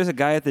 Okay, so there's a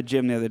guy at the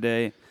gym the other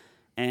day,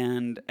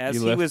 and as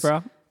You he lift, was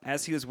bro?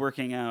 as he was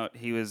working out,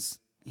 he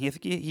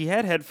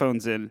had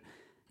headphones in,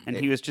 and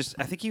he was just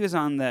I think he was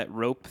on that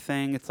rope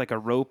thing. It's like a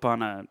rope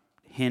on a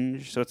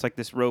hinge, so it's like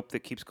this rope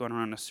that keeps going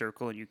around in a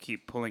circle, and you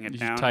keep pulling it You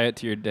down. should tie it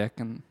to your dick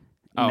and.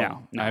 Oh,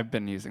 No. I've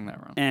been using that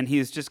wrong. And he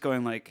was just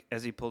going like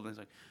as he pulled it, he's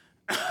like.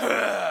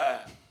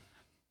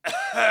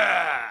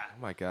 Oh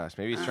my gosh,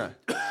 maybe he's trying.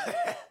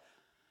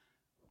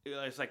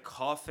 It's like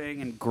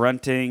coughing and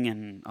grunting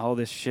and all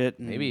this shit.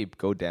 And Maybe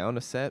go down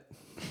a set.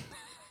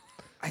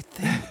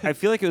 I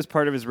feel like it was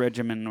part of his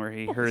regimen where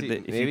he heard that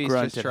if Maybe you he's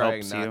grunt, just it trying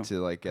helps not you.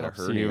 to like get a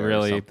So hernia you or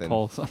really something.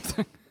 pull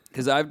something.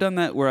 Because I've done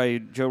that where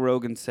Joe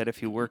Rogan said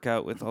if you work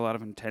out with a lot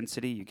of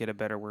intensity, you get a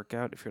better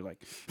workout. If you're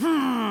like,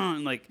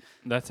 and like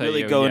That's how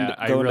really you go yeah,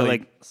 into- I go into, really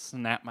like-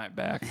 snap my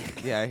back.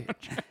 Yeah,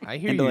 I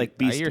hear Into, you. like, I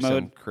beast hear some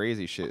mode.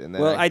 crazy shit, and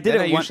then Well, I did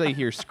then it I one- usually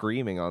hear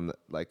screaming on the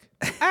like,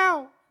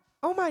 "Ow!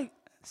 Oh my!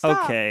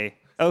 Stop!"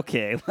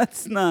 okay,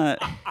 let's not.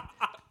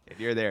 If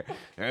you're there,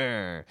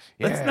 yeah.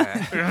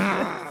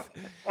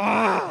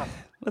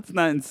 Let's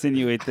not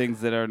insinuate things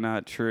that are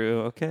not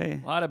true.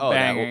 Okay. A lot of Oh,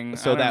 that banging.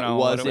 so I don't that know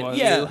what it wasn't was.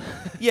 you? Yeah,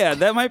 yeah,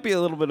 that might be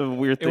a little bit of a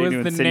weird It thing was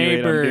to the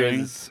insinuate I'm doing.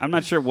 neighbors. I'm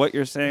not sure what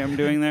you're saying I'm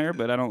doing there,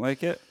 but I don't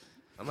like it.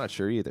 I'm not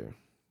sure either.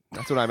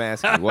 That's what I'm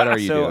asking. What are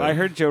you So doing? I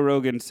heard Joe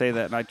Rogan say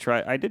that, and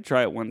I did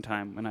try it one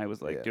time when I was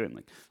like doing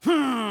like,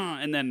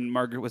 and then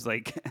Margaret was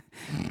like,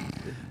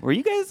 "Were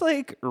you guys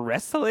like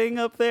wrestling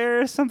up there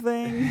or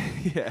something?"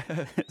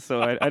 yeah.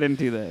 So I didn't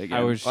do that again.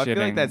 I was I shitting.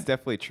 feel like that's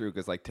definitely true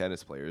because like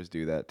tennis players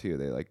do that too.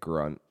 They like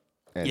grunt,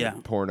 and Yeah.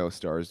 porno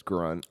stars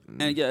grunt.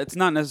 and yeah, it's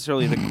not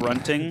necessarily the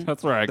grunting.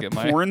 That's where I get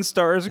my. Porn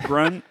stars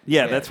grunt.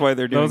 Yeah, that's why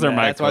they're doing Those are that.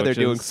 my That's why they're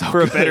doing coaches. so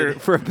for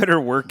a good. better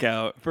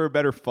workout. for a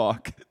better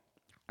fuck.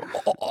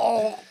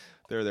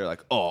 They're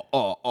like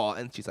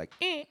and she's like,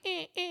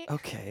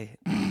 Okay.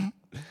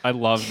 I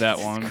love that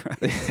one.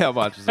 yeah, a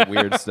bunch of some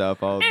weird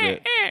stuff. All of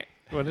it.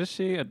 What is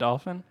she? A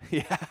dolphin?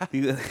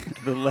 the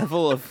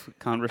level of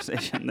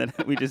conversation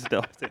that we just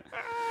delved in.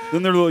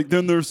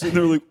 Then they're sitting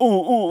there like,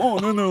 oh,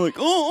 and then they're like,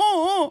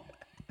 oh.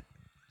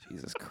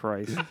 Jesus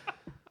Christ.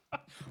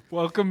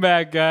 Welcome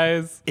back,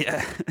 guys.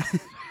 Yeah.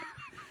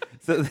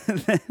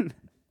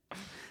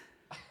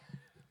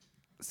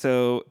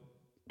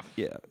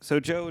 So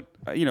Joe,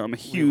 I'm a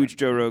huge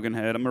Joe Rogan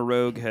head. I'm a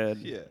Rogue head.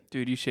 Yeah.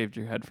 Dude, you shaved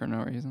your head for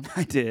no reason.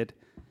 I did.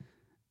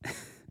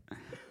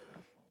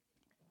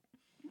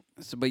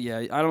 But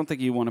yeah, I don't think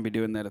you want to be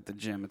doing that at the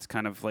gym. It's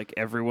kind of like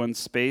everyone's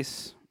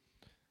space.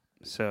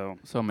 So,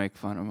 So make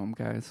fun of them,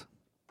 guys.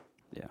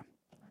 yeah.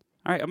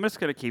 All right, I'm just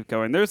going to keep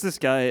going. There's this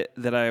guy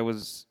that I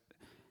was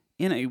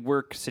in a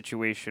work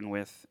situation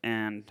with,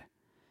 and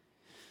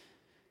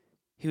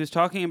he was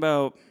talking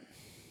about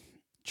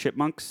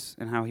chipmunks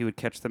and how he would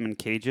catch them in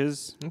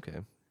cages, Okay.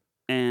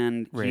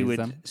 and he Raise would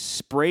them?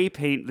 spray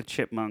paint the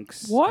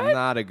chipmunks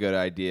Not a good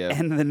idea.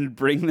 and then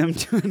bring them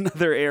to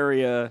another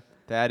area.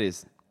 That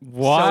is.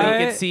 What? So you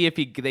can see if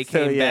they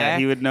So came yeah, back.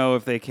 he would know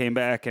if they came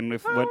back and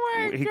if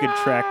he could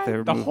track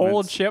their the whole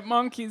movements.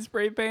 chipmunk he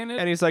spray painted?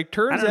 and he's like, I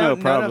turns don't know, out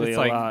probably none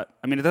a of, lot.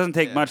 I mean, it doesn't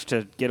take much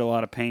to get a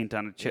lot of paint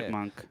on a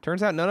chipmunk.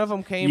 turns out none of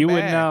them came you back.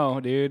 would know,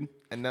 dude.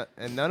 And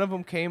none of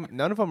them came.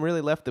 None of them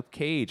really left the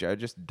cage. I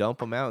just dump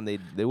them out, and they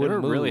They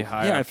wouldn't were move. really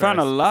high. Yeah, I after found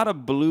a lot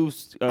of blue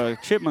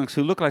chipmunks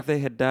who looked like they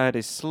had died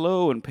a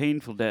slow and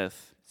painful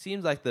death.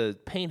 Seems like the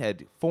paint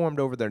had formed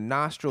over their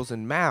nostrils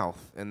and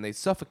mouth, and they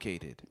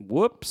suffocated.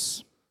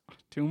 Whoops.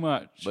 Too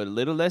much. But a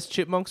little less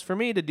chipmunks for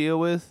me to deal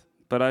with.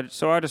 But I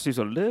just use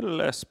a little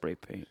less spray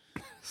paint.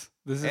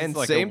 This is and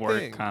like same a work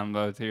thing.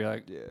 combo too. You're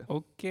like, Yeah.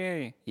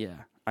 okay. Yeah,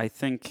 I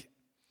think.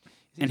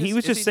 Is And he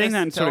was just saying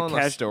that in sort of telling a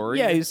casual. story?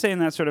 Yeah, he was saying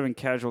that sort of in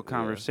casual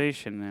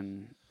conversation,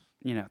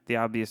 and the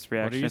obvious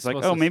reaction you is like,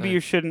 supposed oh, to maybe say? you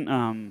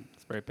shouldn't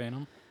Spray paint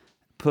them.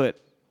 put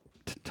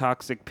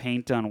toxic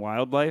paint on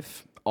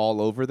wildlife, all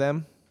over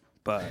them.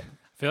 but I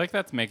feel like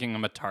that's making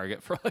them a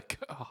target for like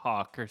a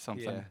hawk or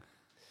something. Yeah.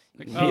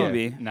 Like,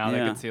 Maybe, now they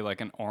yeah. can see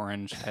like an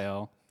orange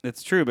tail,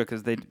 it's true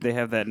because they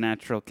have that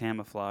natural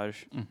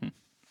camouflage.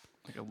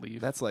 like a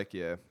leaf. That's like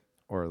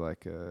or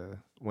like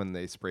when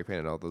they spray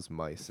painted all those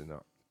mice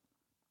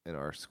in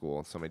our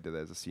school. Somebody did that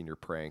as a senior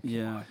prank.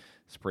 Yeah.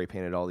 Spray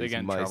painted all They these get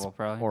in mice trouble,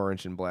 probably.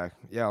 orange and black.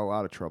 Yeah, a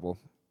lot of trouble.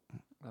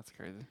 That's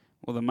crazy.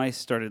 Well, the mice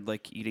started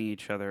like eating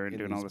each other and in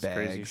doing all these this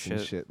crazy bags and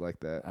shit. shit like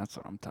that. That's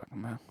what I'm talking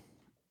about.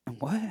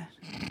 What?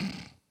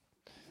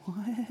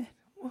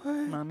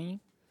 What? Mommy.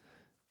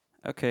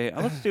 Okay,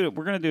 let's do it.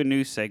 We're gonna do a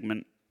new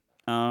segment.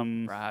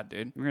 Right,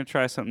 dude. We're gonna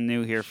try something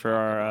new here for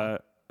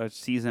our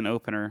season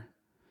opener.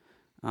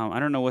 I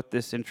don't know what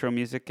this intro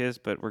music is,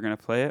 but we're gonna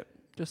play it.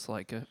 Just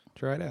like it.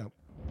 Try it out.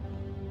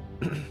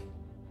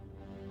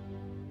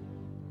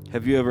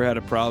 Have you ever had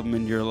a problem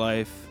in your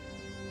life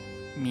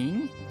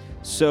Me?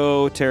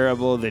 so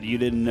terrible that you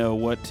didn't know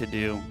what to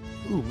do?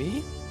 Ooh,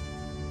 me?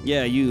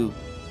 Yeah, you.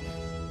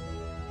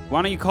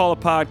 Why don't you call a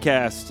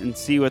podcast and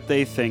see what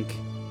they think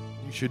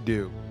You should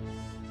do.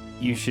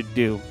 you should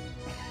do?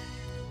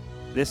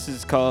 This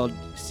is called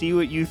See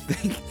What You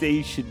Think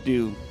They Should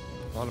Do.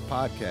 On a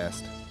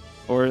podcast.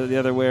 Or the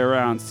other way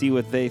around, see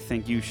what they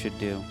think you should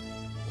do.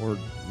 Or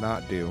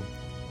not do.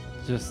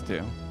 Just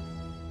do.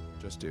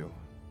 Just do.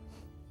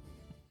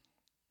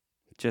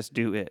 Just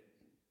do it.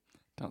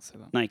 Don't say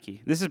that.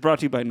 Nike. This is brought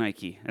to you by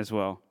Nike as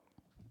well.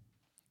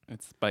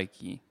 It's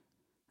spiky.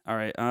 All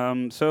right.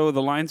 So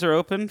the lines are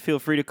open. Feel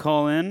free to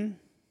call in.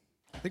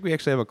 I think we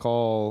actually have a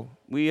call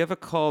We have a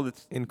call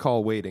that's in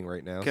call waiting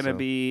right now. going to so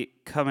be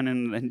coming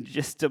in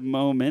just a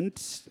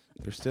moment.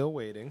 They're still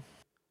waiting.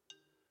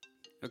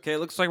 Okay, it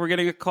looks like we're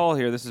getting a call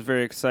here. This is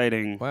very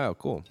exciting. Wow,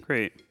 cool.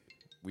 Great.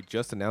 We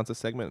just announced a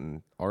segment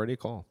and already a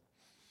call.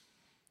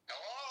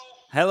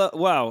 Hello.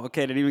 Wow.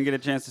 Okay, didn't even get a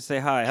chance to say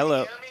hi.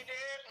 Hello.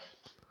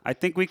 I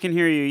think we can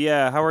hear you.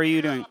 Yeah. How are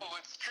you doing?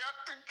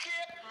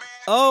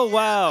 Oh,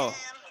 wow.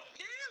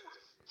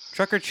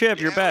 Trucker Chip,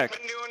 you're back. I've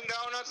been doing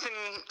donuts in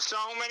so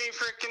many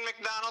freaking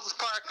McDonald's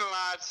parking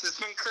lots. It's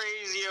been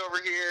crazy over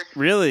here.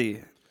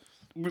 Really?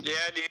 Yeah,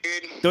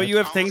 dude. Don't you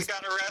have Almost things?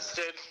 got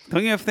arrested.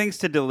 Don't you have things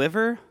to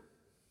deliver?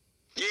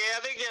 Yeah,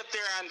 they get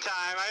there on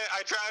time.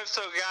 I drive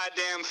so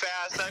goddamn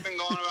fast. I've been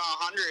going about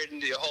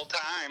 100 the whole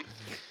time.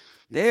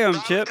 Damn,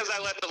 Probably Chip. 'cause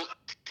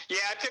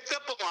I picked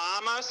up a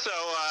llama, so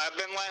I've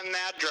been letting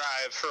that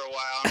drive for a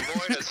while. And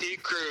boy, does he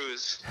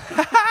cruise.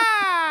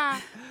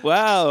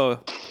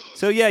 Wow.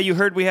 So yeah, you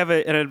heard we have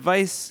an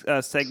advice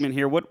segment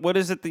here. What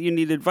is it that you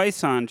need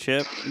advice on,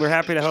 Chip? We're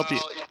happy to help you.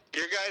 Well,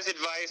 your guys'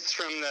 advice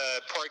from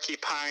the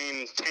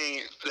porcupine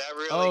taint, that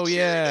really Oh, cured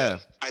yeah.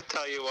 it. I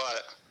tell you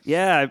what.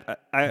 Yeah,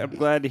 I'm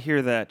glad to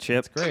hear that,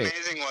 Chip. Great. It's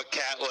amazing what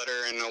cat litter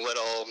and a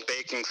little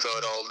baking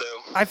soda will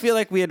do. I feel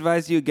like we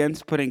advised you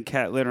against putting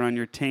cat litter on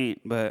your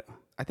taint, but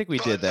I think we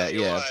But did I'll that, tell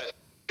you yeah. what,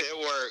 it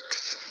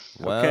works.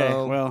 okay,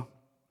 well,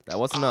 that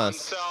wasn't us.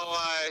 So,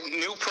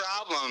 new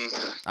problem.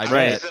 I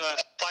Right. bet.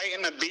 was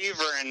fighting a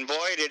beaver, and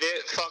boy, did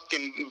it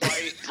fucking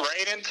bite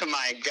right into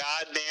my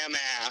goddamn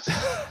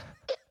ass.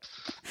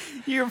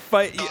 you're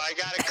fight. So I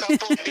got a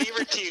couple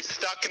beaver teeth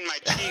stuck in my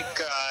cheek.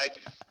 I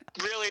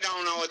really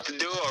don't know what to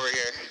do over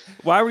here.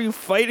 Why were you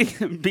fighting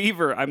a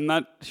beaver? I'm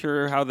not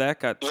sure how that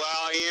got.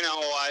 Well, you know,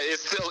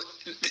 it's still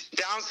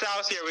down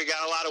south here. We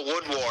got a lot of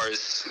wood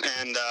wars,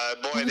 and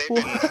boy, they've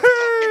been fucking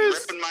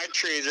ripping my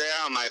trees right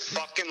out of my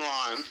fucking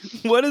lawn.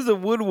 What is a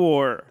wood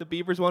war? The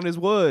beavers want his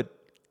wood.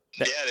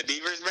 Yeah, the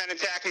beaver's been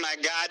attacking my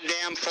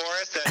goddamn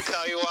forest. I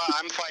tell you what,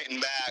 I'm fighting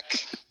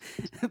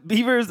back.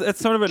 Beavers, that's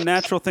sort of a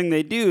natural thing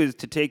they do is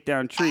to take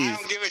down trees. I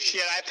don't give a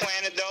shit. I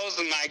planted those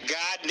with my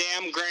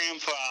goddamn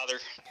grandfather.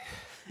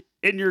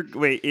 In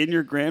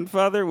your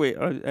grandfather? Wait,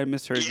 I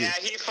misheard Yeah,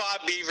 he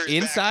fought beavers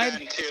Inside? back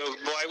then too.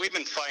 Boy, we've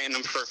been fighting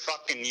them for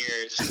fucking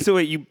years. you. So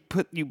wait, you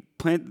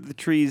planted the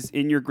trees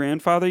in your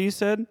grandfather? You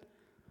said?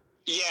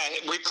 Yeah,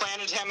 we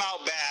planted him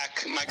out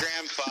back, my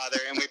grandfather,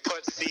 and we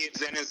put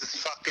seeds in his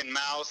fucking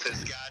mouth,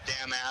 his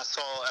goddamn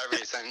asshole,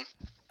 everything.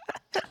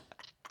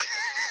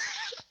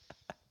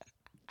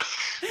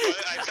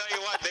 But I tell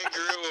you what, they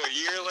grew a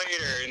year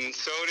later, and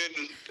so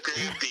did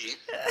Grampy.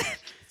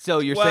 So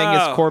you're saying his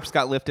Wow. corpse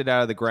got lifted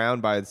out of the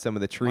ground by some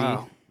of the tree?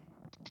 Wow.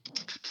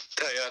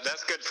 Tell you what,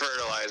 that's good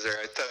fertilizer.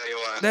 I tell you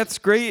what. That's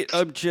great,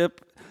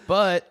 Chip.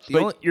 But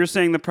But you're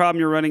saying the problem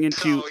you're running into.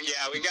 So yeah,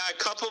 we got a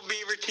couple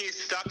beaver teeth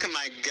stuck in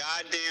my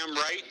goddamn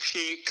right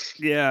cheek.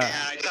 Yeah. And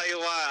I tell you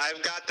what,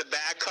 I've got the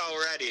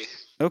backhoe ready.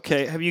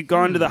 Okay, have you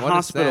gone to the what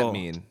hospital? does that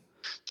mean?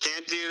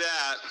 Can't do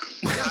that.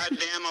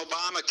 Goddamn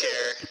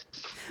Obamacare.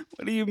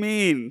 What do you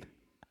mean?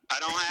 I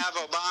don't have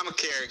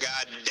Obamacare,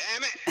 god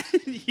damn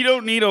it. You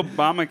don't need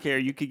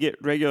Obamacare. You could get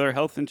regular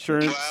health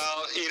insurance.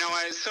 Well, you know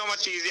what? It's so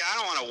much easier. I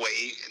don't want to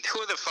wait.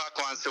 Who the fuck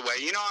wants to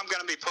wait? You know I'm going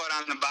to be put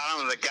on the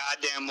bottom of the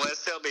goddamn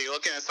list. They'll be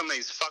looking at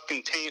somebody's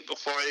fucking taint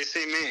before they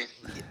see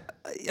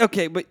me.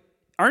 Okay, but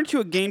aren't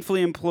you a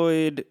gainfully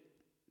employed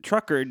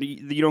trucker?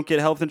 You don't get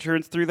health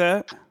insurance through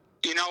that?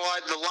 You know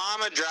what? The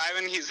llama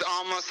driving, he's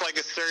almost like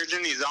a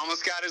surgeon. He's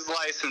almost got his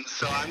license,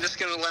 so I'm just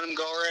going to let him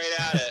go right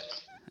at it.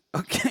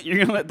 Okay, you're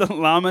going to let the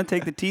llama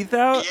take the teeth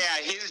out? Yeah,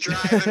 he's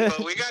driving,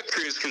 but we got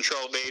cruise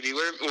control, baby.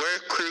 We're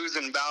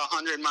cruising about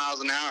 100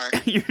 miles an hour.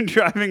 You're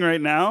driving right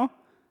now?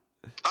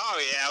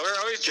 Oh, yeah, we're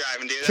always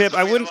driving, dude. Chip, That's why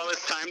I we wouldn't- have all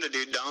this time to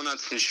do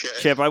donuts and shit.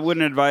 Chip, I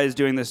wouldn't advise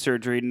doing the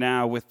surgery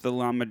now with the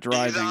llama He's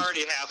driving.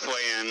 already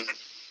halfway in.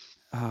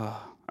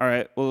 All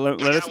right, well, let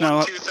We us got know.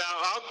 1,000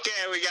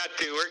 Okay, we got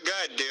two. We're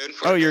good, dude.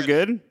 Oh, you're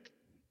good?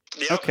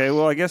 Yep. Okay,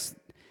 well, I guess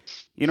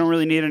you don't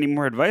really need any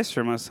more advice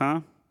from us,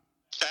 huh?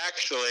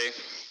 Actually,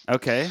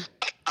 Okay.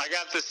 I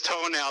got this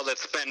toenail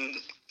that's been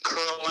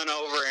curling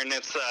over and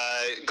it's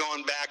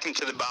going back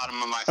into the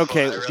bottom of my foot.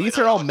 Okay, I really these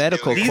don't are know all what to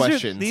medical do.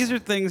 questions. These are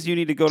things you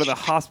need to go to the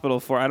hospital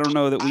for. I don't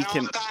know that we I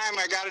can. don't have time.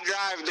 I gotta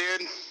drive,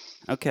 dude.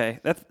 Okay,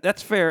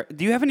 that's fair.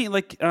 Do you have any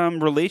like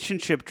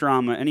relationship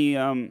drama? Any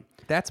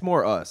That's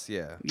more us,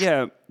 yeah.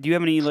 yeah? Do you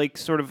have any like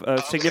sort of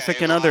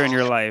significant well, other in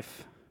your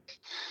life?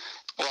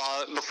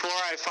 Well, before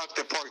I fucked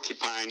a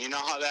porcupine, you know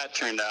how that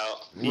turned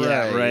out.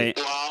 Yeah, right.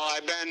 Well,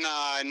 I've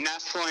been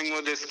nestling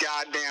with this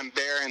goddamn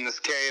bear in this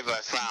cave I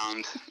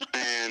found,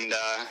 and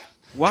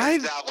Why?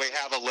 turns out we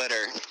have a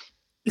litter.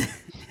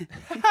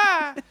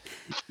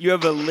 You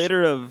have a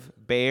litter of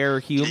Bear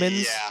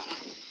humans? Yeah,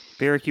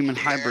 bear human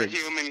they're hybrids.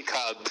 human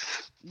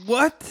cubs.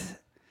 What?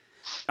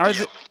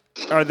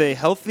 Are they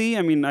healthy?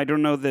 I mean, I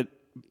don't know that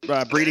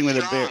breeding with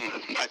a bear.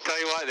 Strong. I tell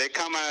you what, they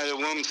come out of the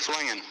womb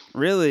swinging.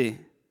 Really?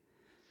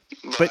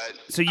 But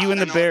so you I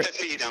and the don't know bear- what to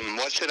feed them.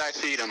 What should I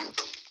feed them?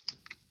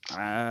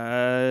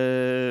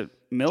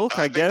 Milk,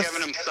 I I've been guess.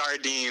 giving them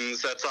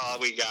sardines. That's all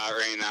we got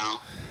right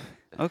now.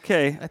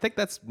 Okay. I think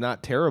that's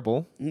not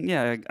terrible.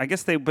 Yeah, I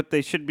guess but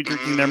they should be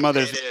drinking their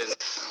mother's It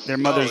is.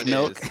 mother's it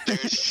milk. is.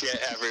 There's shit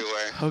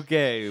everywhere.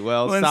 Okay,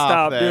 well, Then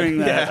stop then. doing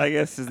that. Yeah. I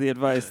guess is the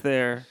advice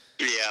there.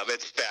 Yeah, but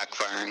it's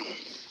backfiring.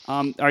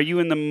 Are you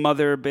and the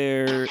mother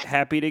bear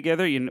happy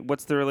together?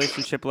 What's the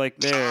relationship like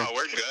there? Oh,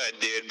 we're good,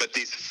 dude. But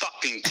these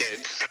fucking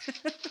kids.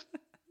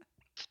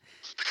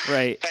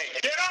 Right. Hey,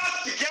 get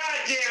off the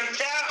goddamn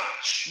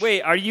couch!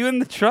 Wait, are you in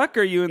the truck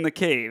or are you in the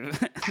cave?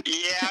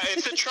 Yeah,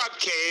 it's a truck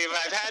cave.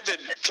 I've had to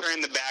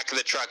turn the back of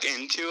the truck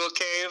into a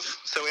cave,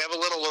 so we have a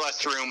little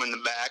less room in the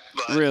back.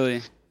 But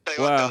Really? tell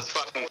you what, Wow. those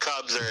fucking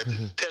cubs are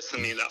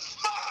pissing me the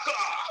fuck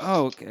off.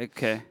 Oh,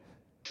 okay.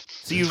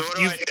 So So what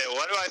do I do?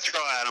 What do I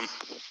throw at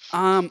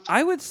them?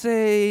 I would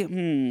say,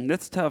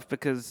 that's tough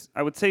because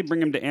I would say bring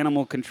them to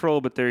animal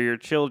control, but they're your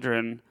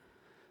children.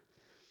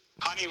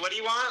 Honey, what do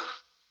you want?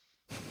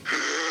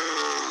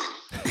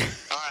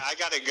 All right, I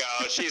gotta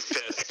go. She's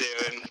pissed,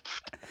 dude.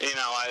 You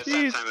know, it's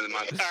that time of the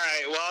month. All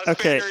right, well, it's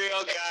Okay. been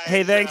real, guys.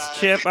 Hey, thanks,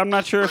 Chip. I'm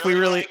not sure if we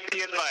really. like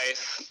the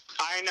advice.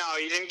 I know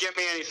you didn't give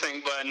me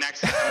anything, but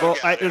next time. Well, we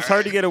got it's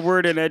hard to get a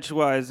word in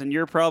edgewise, and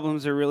your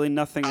problems are really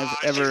nothing I've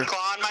ever. She's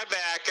clawing my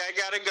back. I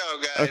gotta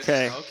go, guys.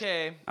 Okay.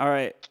 Okay. All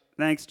right.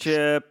 Thanks,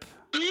 Chip.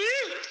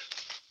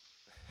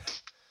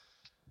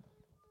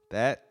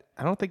 That,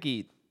 I don't think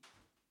he,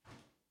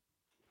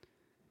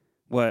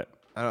 What?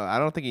 I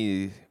don't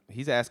think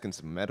he's asking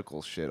some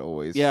medical shit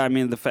always. Yeah, I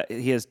mean,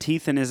 he has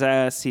teeth in his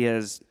ass. He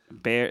has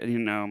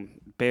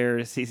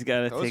bears. He's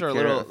got to take Those are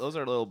care of. those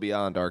are a little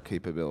beyond our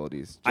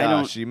capabilities. I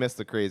don't- Josh, you missed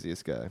the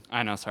craziest guy.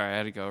 I know. Sorry, I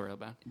had to go real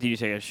bad. Did you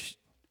take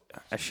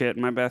a shit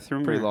in my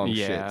bathroom? Pretty or- long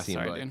Yeah, shit, seemed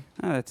sorry, like. dude.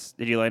 Oh,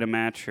 did you light a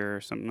match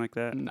or something like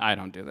that? I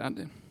don't do that,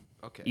 dude.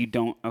 Okay. You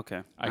don't?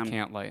 Okay. I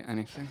can't light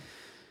anything.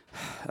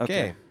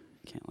 Okay.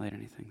 Can't light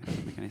anything. That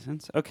doesn't make any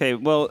sense. Okay.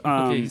 Well,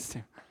 Okay, used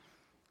to.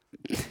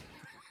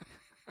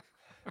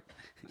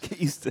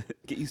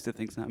 get used to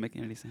things not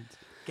making any sense.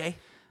 Okay.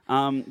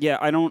 Yeah,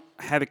 I don't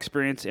have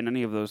experience in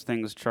any of those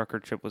things Chuck or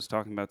Chip was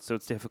talking about, so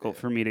it's difficult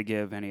for me to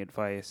give any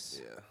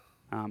advice. Yeah.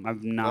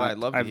 I've not. Well,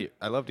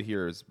 I'd love to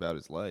hear about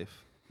his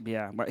life.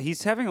 Yeah, but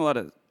he's having a lot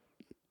of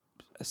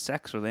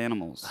sex with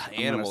animals. I'm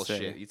gonna Animal say.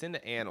 shit. He's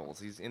into animals.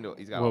 He's got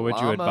a What would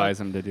you llama. advise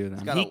him to do then?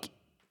 He's got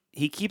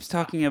He keeps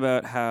talking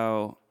about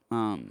how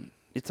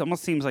it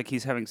almost seems like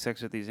he's having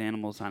sex with these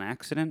animals on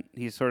accident.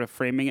 He's sort of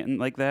framing it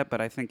like that,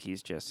 but I think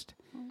he's just.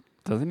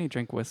 Doesn't he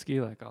drink whiskey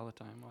like all the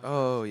time?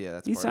 Oh yeah,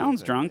 that's. He part of sounds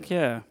the thing. drunk,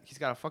 yeah. He's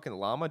got a fucking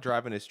llama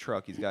driving his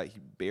truck. He's got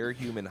bear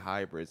human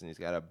hybrids, and he's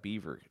got a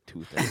beaver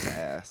tooth in his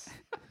ass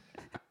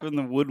From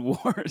the Wood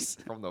Wars.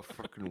 from the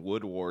fucking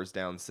wood wars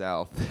down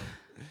south.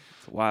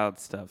 It's wild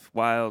stuff.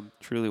 Wild,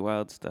 truly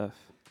wild stuff.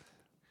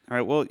 All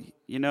right, well,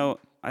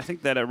 I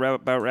think that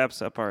about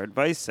wraps up our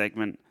advice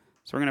segment.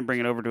 So we're going to bring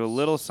it over to a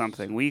little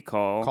something we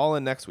call... Call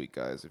in next week,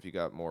 guys, if you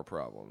got more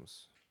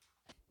problems.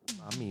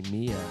 Mamma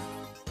mia.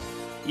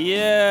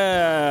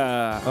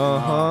 Yeah.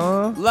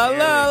 Uh-huh. La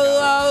la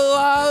la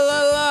la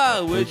la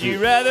la. Would you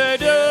rather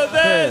do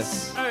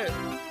this?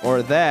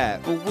 Or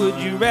that. Or would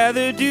you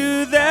rather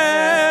do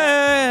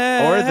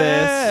that? Or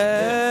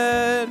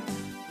this.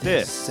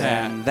 This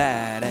and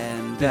that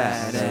and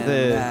that and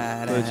This.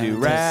 that. Would you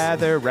and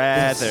rather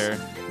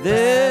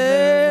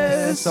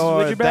this or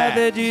would you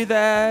rather that? do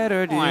that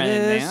or do Or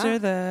this that? or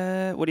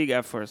that? What do you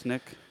got for us,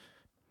 Nick?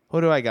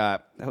 What do I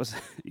got? That was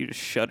you just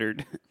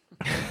shuddered.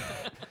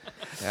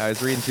 I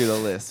was reading through the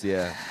list,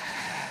 yeah.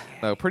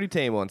 No, pretty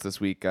tame ones this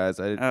week, guys.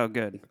 Oh,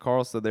 good.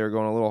 Carl said they were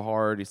going a little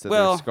hard. He said they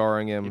Well, were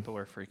scarring him. People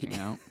were freaking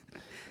out.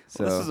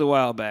 So Well, this is a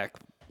while back,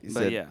 he but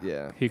said,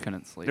 yeah. He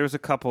couldn't sleep. There was a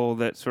couple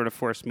that sort of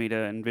forced me to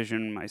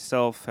envision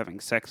myself having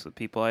sex with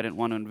people I didn't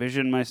want to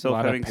envision a myself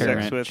lot having of sex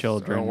parent with.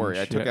 children. Don't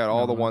worry. I took shit out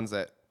all the going on. ones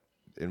that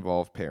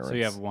involve parents. So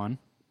you have one.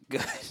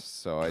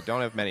 So I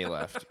don't have many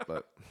left,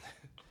 but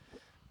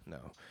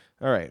no.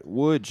 All right.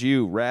 Would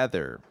you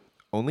rather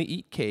only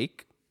eat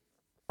cake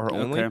Or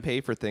only Okay.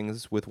 pay for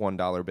things with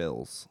 $1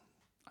 bills.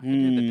 I could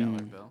do the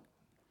dollar bill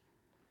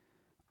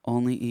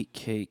Only eat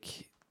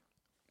cake.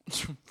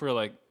 for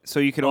like So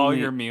you could all only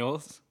your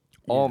meals.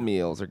 All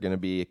meals are going to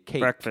be a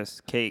cake.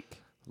 breakfast,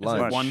 cake. Lunch.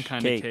 Is it one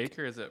kind cake. of cake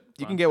or is it?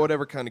 You can bunch get of-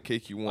 whatever kind of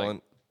cake you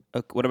want.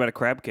 What about a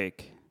crab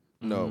cake?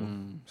 No.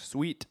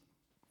 Sweet.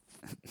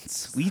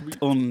 Sweet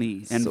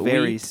only and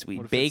very Sweet. sweet.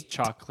 What if baked it's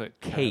chocolate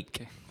crab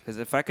cake. Because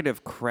if I could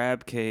have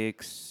crab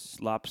cakes,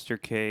 lobster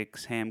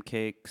cakes, ham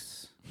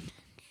cakes,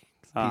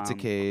 Pizza um,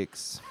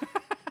 cakes.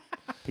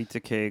 pizza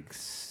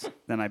cakes,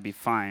 then I'd be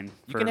fine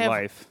You for can have-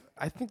 life.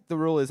 I think the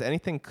rule is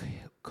anything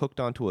cooked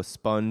onto a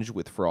sponge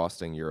with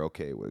frosting you're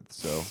okay with.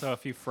 So, So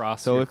if you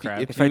frost So your if you-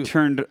 crab if If cake, I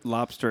turned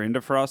lobster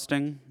into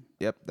frosting,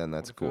 yep, then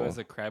that's what if cool. it was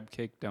a crab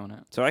cake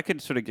donut. so I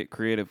could sort of get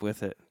creative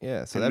with it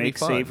Yeah, so and that'd make be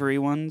fun. savory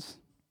ones,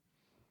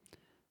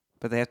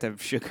 but they have to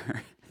have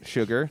sugar.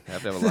 Sugar.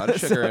 Have to have a lot of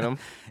sugar in them.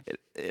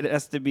 It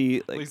has to be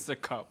At like least a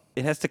cup.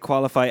 it has to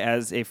qualify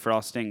as a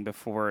frosting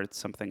before it's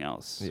something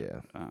else. Yeah.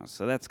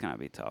 So that's gonna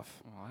be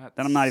tough. Well, that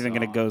Then I'm not even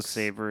gonna go sucks.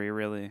 savory,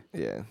 really.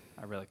 Yeah.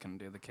 I really couldn't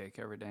do the cake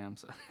every day.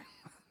 So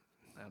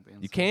that'd be You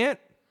insane. can't?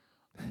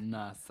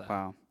 Nothing.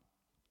 Wow.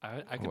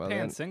 I could Well, pay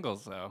in then-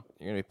 singles though.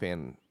 You're going to be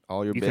paying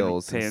all your You can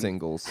bills pay and in-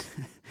 singles.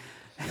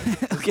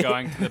 Just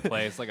going to the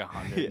place like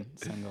 100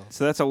 singles.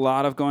 So that's a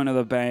lot of going to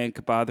the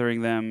bank,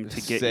 bothering them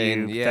to get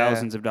Saying, you yeah.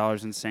 thousands of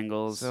dollars in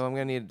singles. So I'm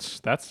going to need...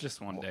 That's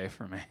just one day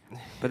for me.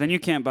 But then you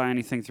can't buy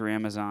anything through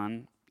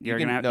Amazon. You You're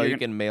can, gonna have, no, you're you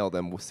gonna- can mail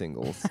them with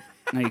singles.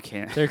 No, you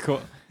can't. They're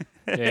cool.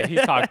 Yeah, he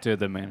talked to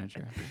the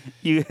manager.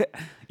 You have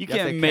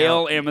can't to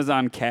mail count.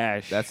 Amazon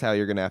cash. That's how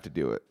you're going to have to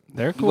do it.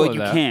 They're cool. well, with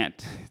you that.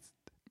 can't.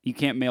 You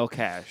can't mail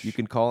cash. You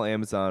can call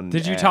Amazon.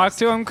 Did you ask. talk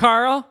to him,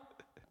 Carl?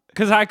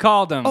 Because I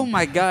called him. Oh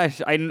my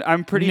gosh,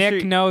 I'm pretty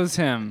Nick sure. knows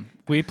him.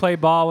 We play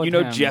ball with You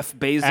know him. Jeff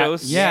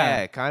Bezos?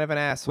 Yeah. kind of an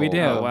asshole. We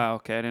do. Oh wow.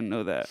 Okay, I didn't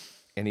know that.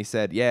 And he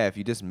said, yeah, if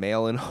you just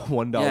mail in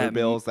 $1 Yeah,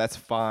 bills, that's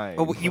fine.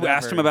 Oh, you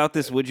asked him Whatever. about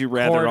this? Would you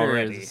rather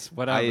already? Quarters,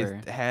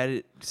 whatever. I had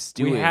it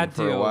stewing We had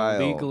for to a while.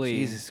 legally.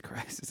 Jesus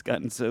Christ, it's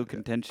gotten so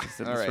contentious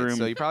in All this right, room.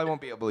 so you probably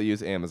won't be able to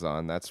use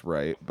Amazon. That's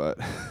right, but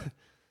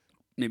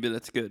Maybe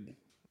that's good.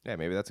 yeah,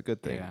 maybe that's a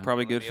good thing. Yeah.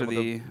 Probably good Be for able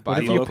to the, buy What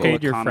if the you local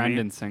paid your economy. friend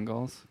in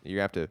singles? You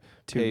have to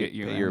To pay, get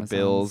your pay your Amazons.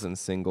 bills and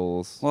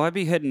singles Well, I'd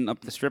be hitting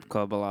up the strip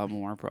club a lot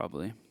more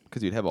probably.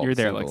 because you'd have all You're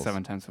the there like singles.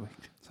 7 times a week.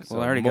 So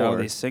Well, I already got all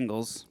more. these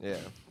singles. Yeah.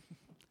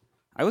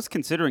 I was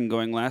considering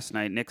going last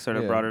night. Nick sort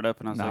of Yeah. brought it up,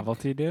 and I was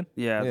Novelty, dude. like,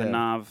 "Yeah, the Yeah.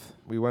 Nav."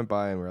 We went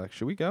by and we were like,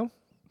 should we go?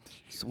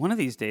 So one of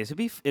these days,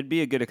 it'd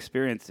be a good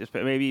experience,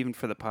 maybe even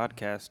for the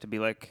podcast, to be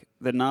like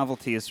the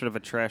Novelty is sort of a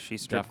trashy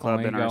strip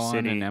Definitely club in go our on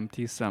city an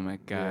empty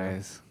stomach,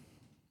 guys.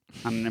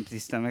 on an empty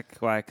stomach.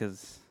 Why?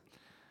 Because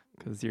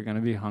Because you're going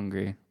to be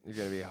hungry. You're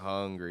going to be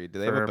hungry. Do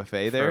they have a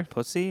buffet there?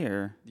 pussy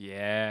or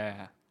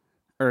Yeah.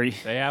 or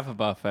They have a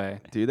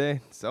buffet. Do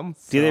they? Some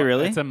do they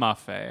really? It's a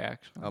buffet,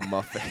 actually. a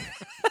muffin.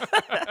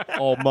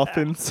 All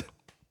muffins.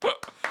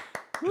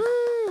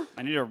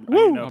 I need a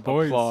My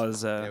boys.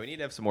 applause. Yeah, we need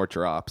to have some more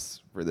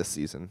drops for this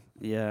season.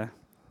 Yeah.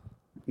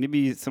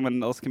 Maybe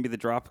someone else can be the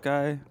drop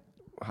guy.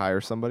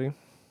 Hire somebody.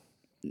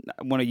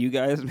 One of you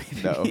guys,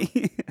 maybe. No.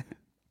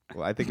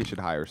 Well, I think we should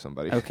hire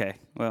somebody. Okay.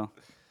 Well,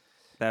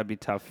 that would be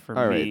tough for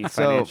All me right.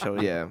 So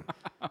financially. yeah,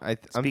 I'm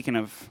Speaking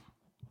of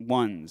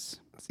ones,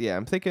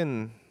 I'm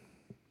thinking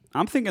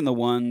I'm thinking the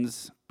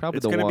ones. probably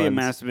It's the going to ones be a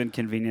massive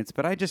inconvenience,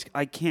 but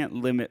I can't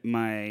limit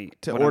my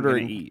to what I'm gonna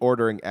ordering eat.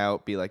 ordering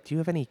out. Be like, do you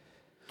have any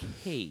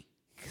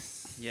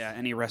cakes? Yeah,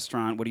 any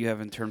restaurant. What do you have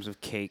in terms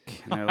of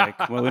cake? And they're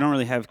like, well, we don't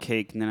really have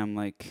cake. And then I'm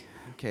like,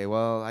 Okay,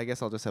 well, I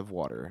guess I'll just have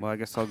water. well, I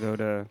guess I'll go to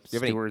do you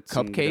have any Stewart's.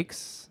 and get-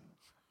 cupcakes?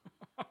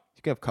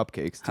 You can have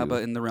cupcakes too. How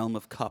about in the realm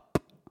of cup?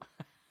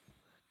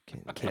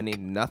 Any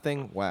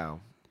nothing? Wow.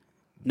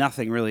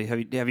 Nothing really. Have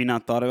you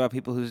not thought about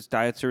people whose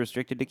diets are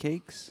restricted to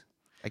cakes?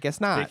 I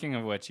guess not. Speaking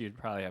of which, you'd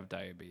probably have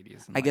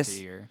diabetes in I like guess-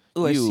 a year.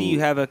 Oh, I see You- you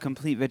have a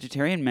complete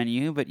vegetarian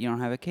menu, but you don't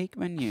have a cake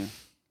menu.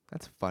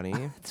 That's funny.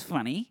 It's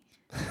funny.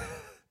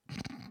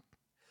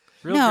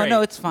 Real No, great.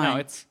 no, it's fine. No,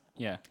 it's,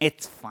 yeah,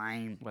 It's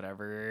fine.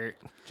 whatever.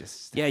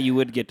 Just Yeah, you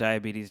would get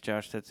diabetes,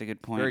 Josh. That's a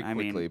good point. very I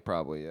quickly, mean,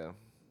 probably. Yeah.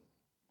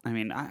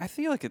 I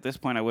feel like at this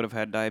point I would have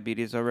had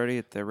diabetes already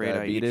at the rate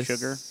I eat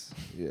sugar.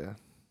 Yeah.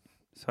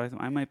 So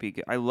I might be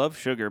good. I love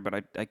sugar, but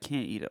I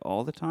can't eat it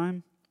all the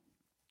time.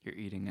 You're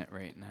eating it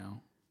right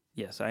now.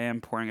 Yes, I am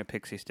pouring a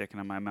pixie stick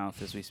into my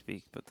mouth as we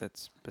speak, but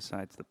that's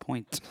besides the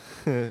point.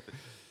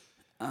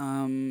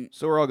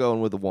 So we're all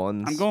going with the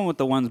ones. I'm going with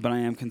the ones, but I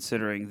am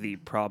considering the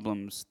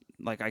problems.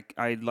 Like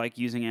I like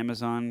using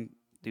Amazon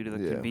due to the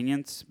Yeah.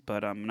 convenience,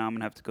 but now I'm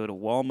gonna have to go to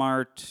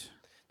Walmart.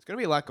 It's gonna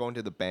be a lot going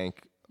to the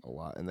bank a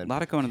lot, and A then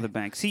lot of going to the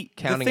bank. See,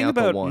 Counting the thing out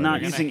the about ones. not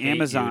They're using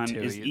Amazon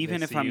is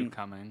even if I'm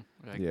coming,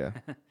 like, yeah.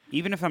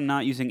 even if I'm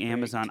not using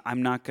Amazon,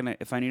 I'm not gonna.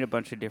 If I need a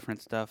bunch of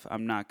different stuff,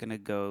 I'm not gonna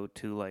go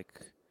to like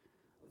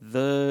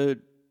the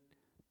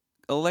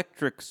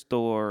electric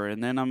store,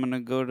 and then I'm gonna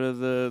go to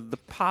the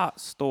pot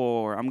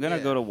store. I'm gonna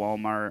Yeah. go to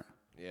Walmart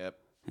Yep.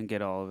 and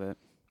get all of it.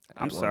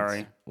 I'm At once.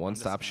 sorry.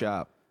 One-stop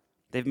shop.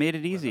 They've made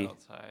it easy.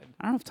 Outside.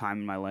 I don't have time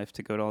in my life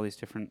to go to all these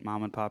different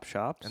mom and pop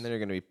shops. And then you're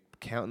gonna be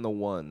counting the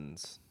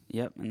ones.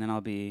 Yep, and then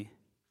I'll be.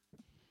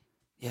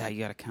 Yeah, you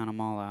got to count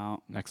them all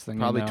out. Next thing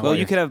Probably you know, Well,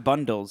 you could have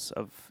bundles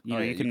of. You Oh,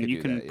 know, yeah, you can you could you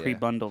do can that, yeah.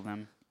 pre-bundle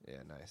them. Yeah,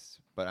 nice.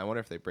 But I wonder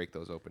if they break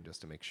those open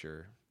just to make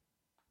sure.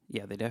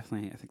 Yeah, they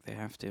definitely. I think they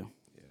have to.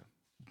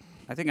 Yeah.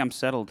 I think I'm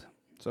settled.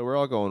 So we're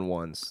all going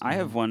ones. I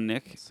have one,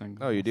 Nick.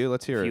 Oh, you do?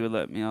 Let's hear If it. you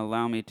would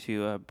allow me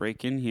to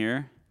break in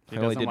here. He I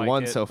only doesn't did like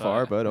one it, so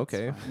far, but it's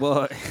okay. fine.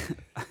 Well,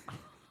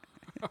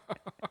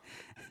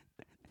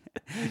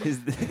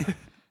 is the,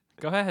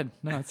 Go ahead.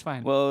 No, it's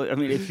fine. well, I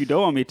mean, if you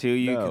don't want me to,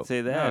 you No. could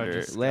say that. No, or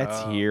just-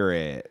 Let's hear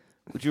it.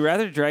 would you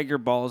rather drag your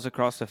balls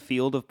across a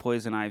field of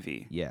poison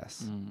ivy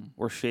Yes.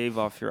 or shave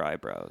off your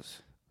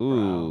eyebrows?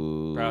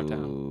 Ooh. Brow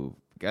town.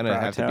 Gonna Brow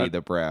have to be town.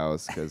 the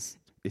brows because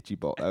itchy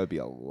ball. That would be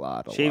a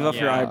lot. Shave off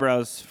your Yeah.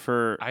 eyebrows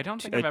for I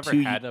don't think t- I've ever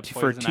 2 had a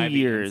for poison 2 ivy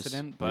years.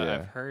 incident, but Yeah.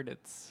 I've heard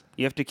it's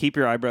You have to keep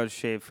your eyebrows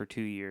shaved for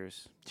 2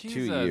 years. 2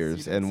 Jesus, years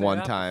you didn't and say one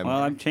that time. Well,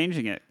 I'm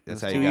changing it. That's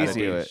It's how you too gotta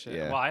easy. do it. Shit.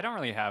 Yeah. Well, I don't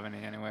really have any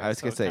anyway. I was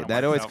so gonna it say kinda that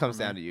works always out comes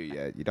for down me. to you.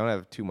 Yeah, you don't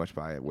have too much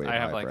weight I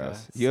have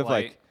eyebrows. like a you have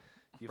like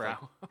slight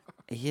brow.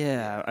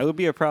 Yeah, it would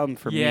be a problem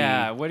for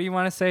Yeah, what do you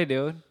want to say,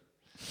 dude?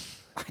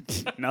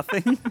 me.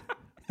 Nothing.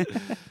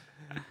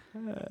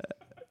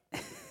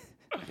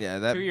 yeah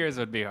that 2 years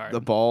would be hard.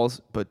 the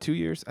balls, but 2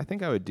 years. I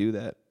think I would do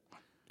that.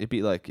 It'd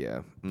be like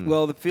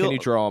Well, the Can field. you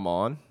draw them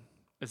on?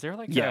 Is there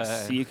like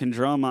Yes, a you can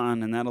draw them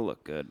on, and that'll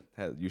look good.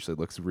 That usually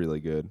looks really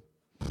good.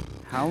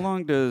 How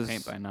long does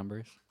paint by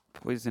numbers?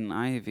 poison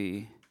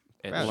ivy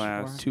Itch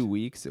last? for? 2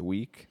 weeks, a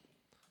week.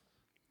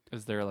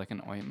 Is there like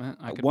an ointment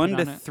I could 1 put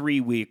to on it? 3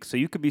 weeks. So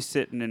you could be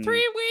sitting in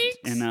 3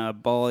 weeks in a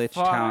ball itch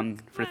Fuck. town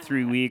for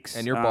 3 weeks,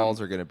 And your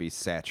balls are gonna be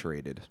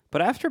saturated.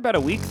 But after about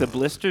a week, the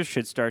blisters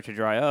should start to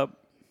dry up.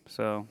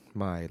 So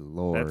My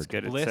lord. that's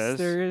good. It says.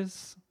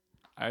 blisters.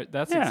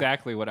 That's Yeah.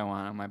 exactly what I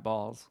want on my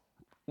balls.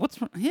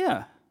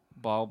 Yeah.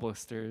 Ball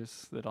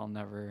blisters that I'll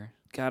never.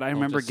 God, I I'll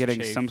remember just getting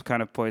chafe. some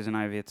kind of poison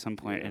ivy at some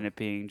point, and it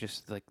being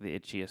just like the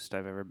itchiest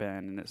I've ever been,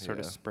 and it sort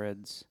of Yeah.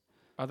 spreads.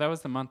 Oh, that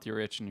was the month you were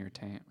itching your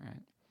taint,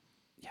 right?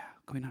 Yeah,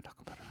 can we not talk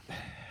about it?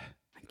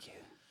 Thank you.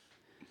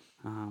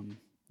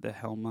 The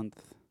hell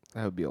month.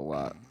 That would be a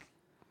lot.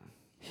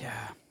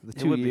 Yeah, The it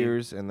 2 would be.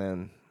 years and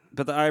then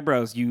But the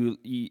eyebrows, you'd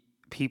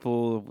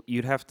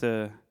have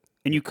to,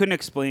 and you couldn't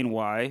explain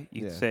why.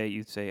 You'd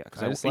Yeah. say,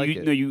 I just like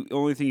it. No, you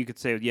only thing you could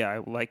say, yeah, I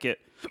like it.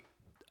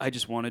 I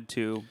just wanted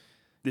to.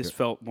 This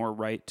felt more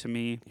right to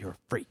me. you're a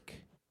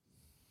freak.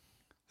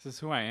 This is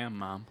who I am,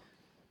 Mom.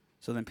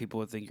 So then people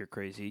would think you're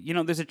crazy. You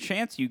know, there's a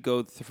chance you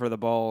go for the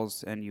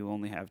balls and you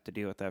only have to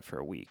deal with that for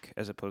a week,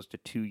 as opposed to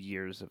 2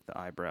 years of the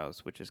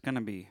eyebrows, which is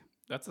gonna be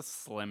That's a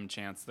slim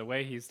chance. The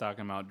way he's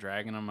talking about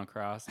dragging them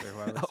across or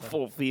whoever. a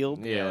full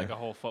field. Yeah, like a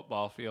whole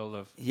football field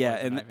of. Yeah,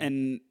 poison and ivy.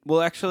 and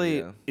well, actually,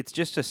 Yeah. it's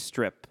just a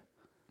strip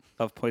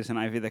of poison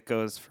ivy that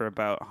goes for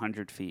about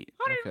 100 feet.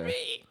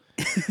 Okay.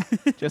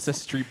 Just a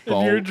street If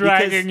ball. you're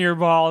dragging because- your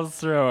balls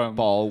through them.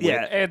 ball whip.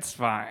 Yeah. It's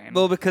fine.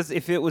 Well, because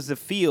if it was a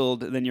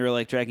field, then you're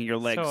like dragging your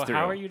legs so through.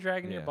 how are you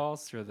dragging your Yeah.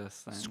 balls through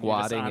this thing? You're just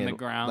Squatting on the and,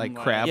 ground, like,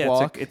 crab Yeah,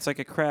 walk? it's like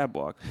a crab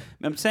walk.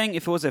 I'm saying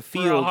if it was a for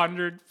field,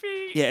 100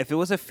 feet. yeah, if it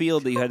was a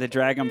field that you had to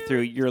drag them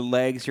through, your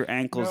legs, your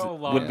ankles No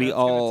would longer be it's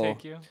gonna all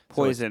take you. So it's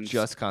poisoned.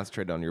 just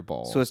concentrated on your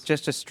balls. So it's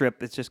just a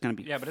strip. It's just gonna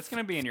be. Yeah, but it's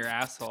gonna be in your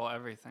asshole.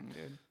 Everything,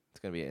 dude. It's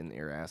gonna be in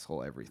your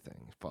asshole. Everything.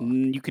 Fuck.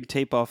 You can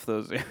tape off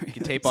those areas. You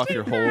can tape off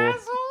your whole.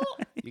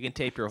 You can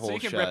tape your whole So you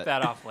can shut. rip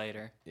that off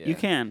later. Yeah. You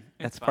can.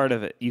 That's It's part fine.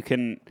 of it. You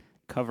can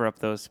cover up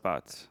those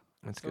spots.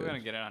 That's Still good. gonna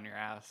get it on your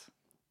ass.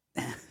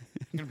 You're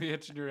gonna be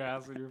itching your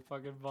ass with your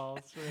fucking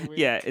balls for a week.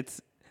 Yeah, it's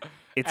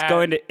At-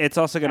 going to. It's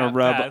also going to at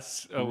rub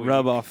best, a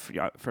rub week. off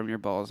from your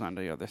balls onto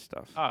the other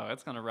stuff. Oh,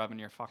 it's gonna rub in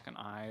your fucking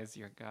eyes.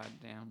 Your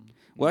goddamn.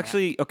 Well, neck.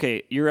 actually,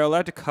 okay, you're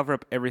allowed to cover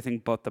up everything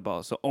but the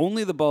balls. So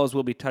only the balls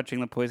will be touching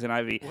the poison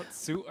ivy. What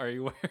suit are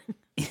you wearing?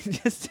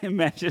 Just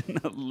imagine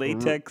a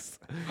latex.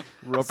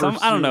 Rubber I don't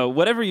suit. know.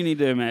 Whatever you need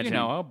to imagine. You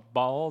know, a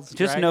balls. Just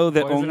dragging know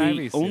that poison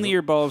ivy only suit.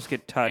 your balls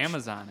get touched,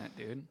 Amazon it,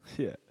 dude.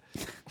 Yeah.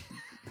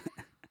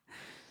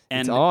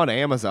 and, It's on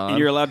Amazon. and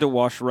you're allowed to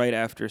wash right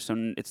after, so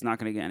it's not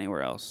going to get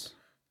anywhere else.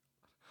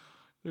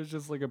 There's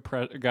just like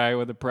a guy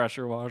with a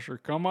pressure washer.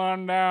 Come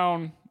on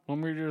down. Let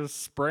me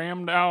just spray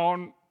him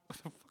down.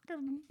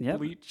 Fucking Yep.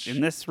 bleach.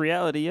 In this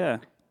reality, yeah.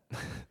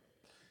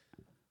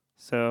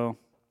 So,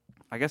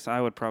 I guess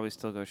I would probably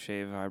still go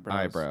shave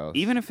eyebrows.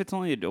 Even if it's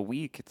only a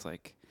week, it's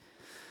like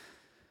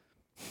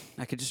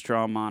I could just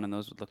draw them on, and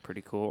those would look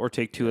pretty cool. Or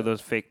take two of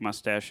those fake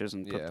mustaches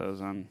and put Yeah.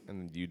 those on.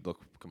 and you'd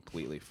look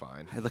completely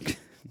fine. I look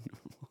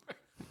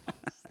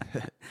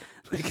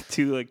like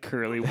two like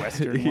curly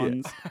Western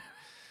ones.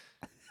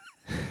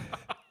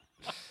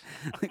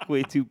 Like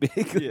way too big.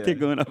 Like Yeah. they're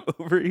going up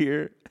over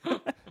here.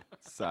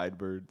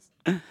 Sideburns.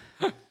 All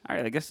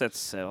right, I guess that's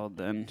settled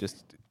then.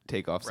 Just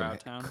take off some, Brow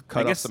town.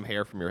 cut off guess- some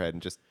hair from your head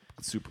and just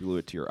super glue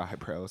it to your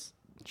eyebrows.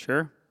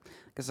 Sure.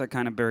 Guess I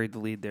kind of buried the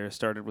lead there.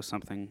 Started with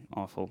something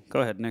awful.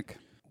 Go ahead, Nick.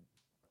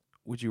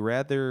 Would you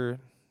rather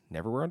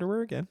never wear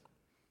underwear again?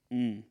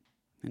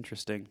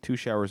 Interesting. 2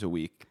 showers a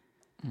week.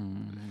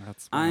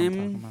 That's what I'm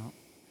talking I'm- about.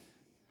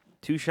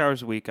 2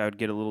 showers a week, I would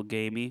get a little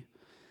gamey.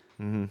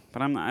 Mm-hmm.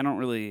 But I don't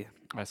really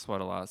I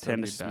sweat a lot, so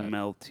tend to it'd be bad.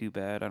 smell too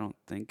bad. I don't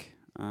think.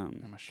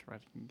 I'm a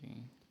shredding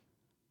gay.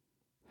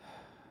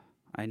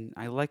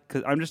 I like.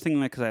 Cause I'm just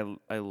thinking that because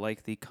I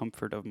like the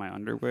comfort of my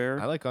underwear.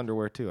 I like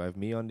underwear too. I have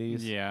MeUndies.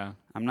 Yeah.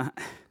 I'm not.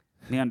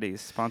 MeUndies,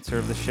 sponsor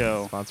of the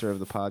show. Sponsor of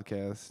the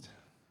podcast.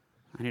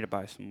 I need to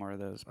buy some more of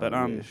those. I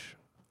But wish.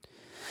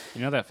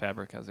 You know that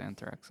fabric has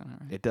anthrax in it,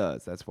 right? It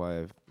does. That's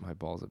why my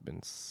balls have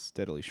been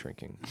steadily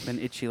shrinking. been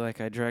itchy like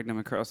I dragged them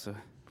across a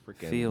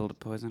Freaking field of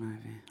poison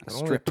ivy. A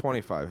only strip.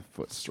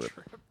 25-foot strip.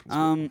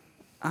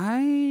 I.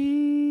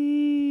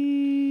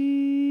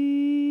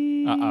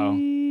 Uh-oh.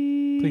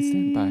 Please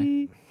stand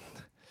by.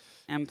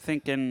 I'm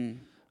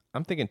thinking.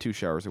 I'm thinking 2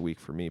 showers a week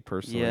for me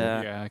personally.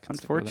 Yeah. Yeah, I can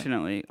stick with it.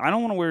 Unfortunately, I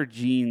don't want to wear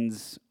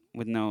jeans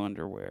with no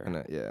underwear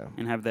And yeah.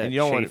 and have that And you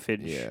don't want chafage.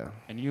 yeah.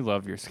 And you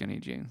love your skinny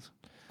jeans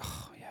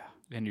Oh yeah.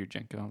 and your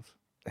Jinkos.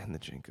 And the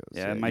Jinkos.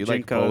 Yeah, my you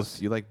like Jinkos-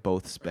 both. You like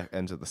both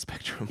ends of the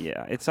spectrum.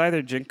 Yeah. It's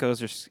either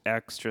Jinkos or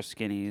extra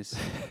skinnies.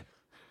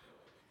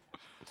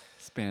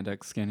 Spandex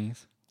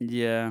skinnies.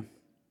 Yeah.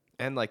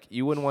 And like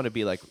you wouldn't want to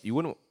be like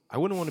I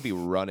wouldn't want to be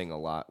running a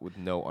lot with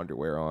no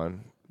underwear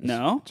on.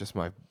 No. Just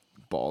my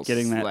balls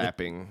Getting that-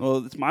 slapping.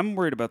 Well, I'm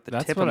worried about the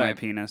That's tip what of my I-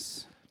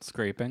 penis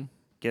Scraping.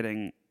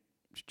 getting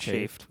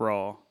chafed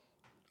raw.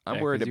 I'm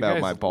Yeah, worried 'cause you about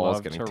guys my balls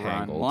love getting to run.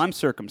 tangled. Well, I'm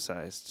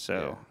circumcised,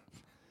 so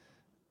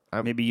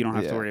maybe you don't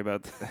have to worry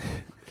about that.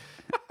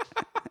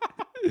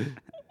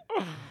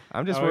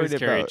 I'm just I always worried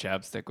carry about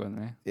chapstick with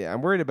me. Yeah,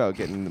 I'm worried about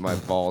getting my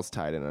balls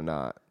tied in a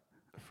knot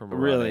from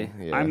Really?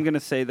 running. Yeah. I'm going to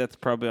say that's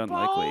probably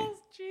unlikely.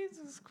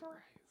 Jesus Christ.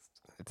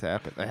 It's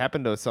happened. It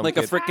happened to some Like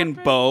kid. a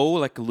freaking bow,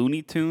 like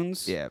Looney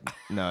Tunes, Yeah.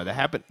 No, that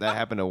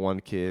happened to one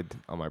kid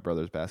on my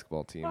brother's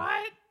basketball team.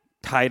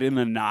 tied in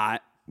a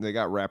knot. They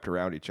got wrapped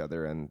around each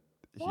other and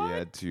he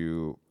had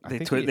to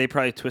They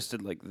probably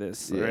twisted like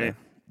this, Yeah, right?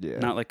 yeah.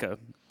 Not like a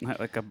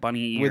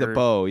bunny ear. with a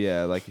bow,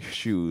 yeah, like your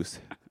shoes.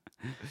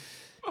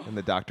 And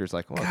the doctor's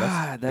like, "Well,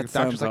 God, that the doctor's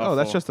sounds like, oh,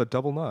 that's awful. just a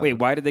double knot." Wait,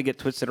 why did they get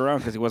twisted around?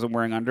 Because he wasn't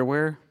wearing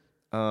underwear?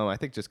 I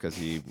think just because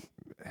he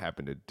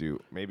happened to do,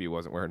 maybe he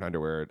wasn't wearing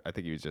underwear. I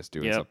think he was just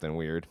doing Yep. something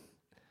weird,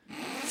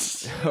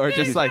 or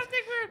just like,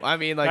 I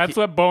mean, like That's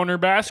what boner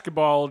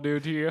basketball will do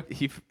to you.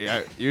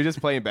 you're just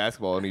playing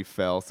basketball and he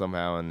fell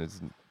somehow and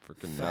his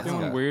freaking nuts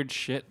Doing got, weird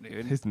shit,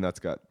 dude. his nuts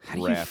got How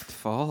do you wrapped.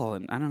 fall?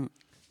 And I don't.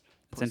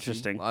 It's A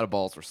interesting. lot of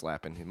balls were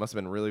slapping. It must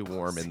have been really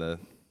warm in the.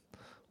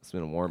 It's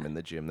been warm in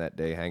the gym that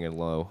day, hanging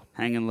low.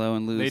 Hanging low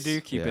and loose. They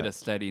do keep it Yeah. a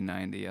steady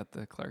 90 at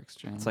the Clark's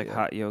gym. It's like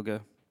hot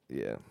yoga.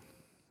 Yeah.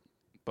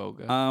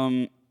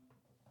 Boga.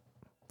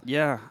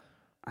 Yeah,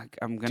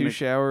 I'm gonna 2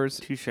 showers.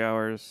 2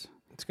 showers,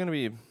 It's gonna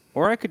be.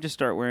 or I could just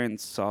start wearing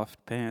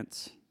soft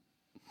pants.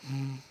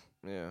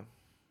 Yeah.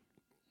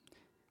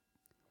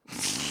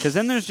 Because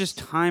then there's just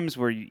times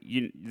where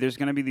there's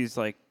gonna be these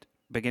like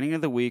beginning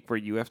of the week where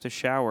you have to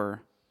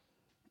shower,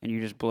 and you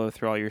just blow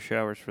through all your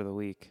showers for the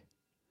week.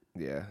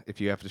 Yeah.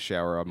 If you have to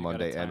shower on gotta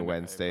Monday time and it right,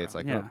 Wednesday, bro. it's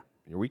like Yeah. oh,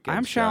 your weekend.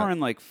 I'm showering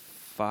like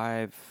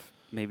 5,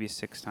 maybe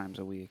 6 times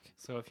a week.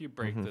 So if you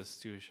break Mhm. this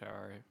 2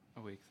 shower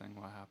a week thing,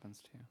 what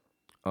happens to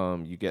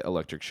you? You get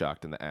electric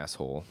shocked in the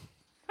asshole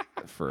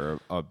for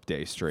a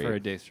day straight. For a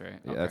day straight.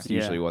 Yeah, Okay. that's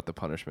usually what the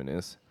punishment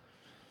is.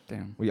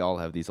 Damn. We all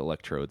have these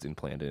electrodes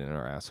implanted in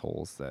our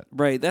assholes that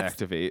Right. That's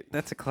activate.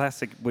 that's a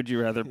classic. Would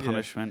you rather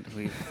punishment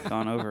we've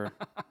gone over.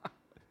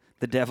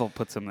 The devil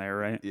puts them there,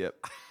 right? Yep.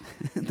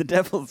 The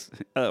devil's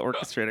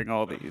orchestrating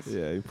all these.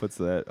 Yeah, he puts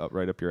that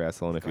right up your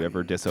asshole, and if you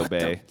ever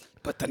disobey,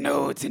 Put the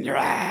nodes in your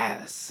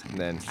ass. and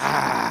then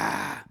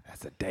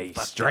That's a day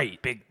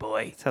straight. big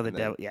boy. That's how the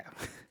devil. Yeah.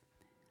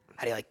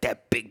 How do you like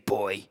that, big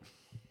boy?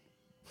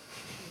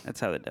 That's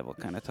how the devil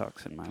kind of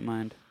talks in my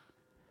mind.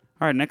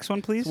 All right, next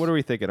one, please. What are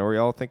we thinking? Are we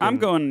all thinking? I'm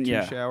going, 2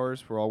 yeah.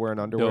 showers. We're all wearing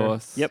underwear.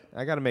 Dos. Yep.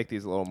 I got to make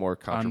these a little more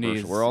controversial.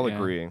 Undies, We're all yeah.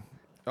 agreeing.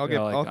 I'll We get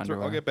all like I'll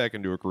underwear. get back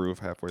into a groove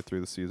halfway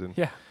through the season.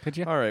 Yeah. Could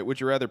you? All right. Would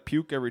you rather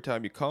puke every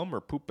time you come or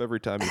poop every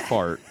time you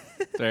fart?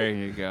 There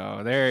you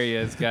go. There he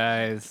is,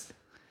 guys.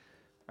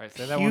 All right,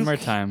 say that one more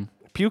Puke. time.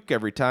 Puke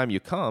every time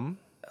you come,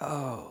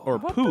 Oh. or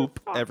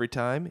poop every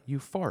time you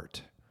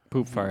fart.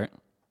 Poop fart.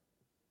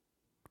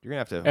 You're gonna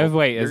have to. Oh, Hope,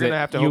 wait, you're is gonna it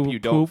have to hope you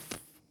don't. poop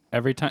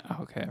every time?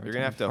 Oh, okay. You're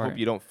gonna have to hope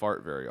you don't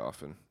fart very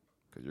often,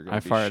 because you're gonna I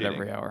be fart shitting.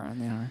 every hour on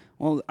the hour.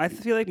 Well, I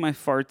feel like my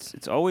farts,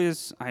 it's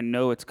always, I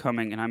know it's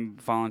coming and I'm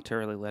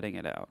voluntarily letting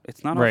it out.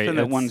 It's not Right, often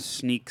that one it's-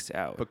 sneaks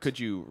out. But could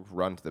you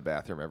run to the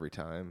bathroom every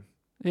time?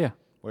 Yeah.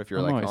 What if you're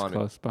I'm like always on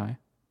close by.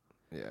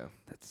 Yeah.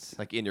 That's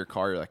Like in your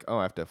car, you're like, oh,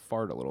 I have to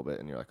fart a little bit,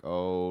 and you're like,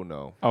 oh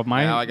no. Oh,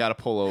 mine. Now I gotta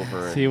pull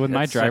over. and- See, with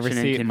my That's such driver's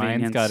an seat,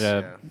 mine's got a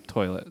inconvenience.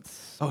 toilet.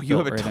 It's oh, you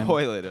have a built right in.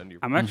 toilet on your.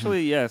 I'm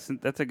actually, yes,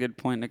 that's a good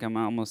point. Like, I'm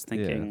almost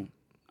thinking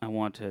I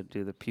want to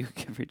do the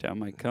puke every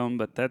time I come,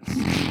 but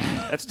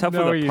that's tough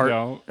No, with a you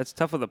don't. That's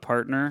tough with a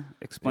partner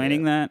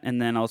explaining that,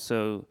 and then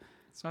also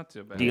It's not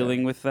too bad.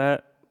 dealing with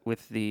that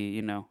with the,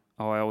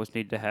 I always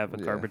need to have a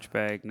Yeah. garbage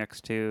bag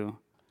next to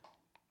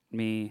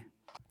me.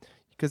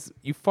 You because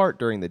you fart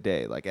during the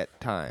day, like at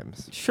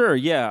times. Sure,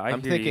 yeah,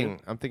 I'm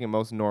thinking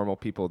most normal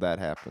people that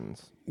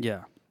happens,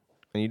 Yeah.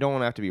 and you don't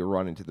want to have to be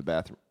running to the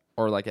bathroom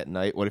or like at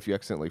night. What if you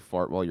accidentally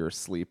fart while you're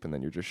asleep and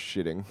then you're just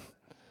shitting?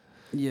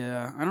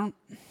 Yeah, I don't.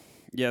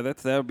 Yeah,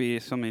 that would be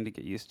something to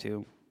get used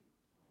to.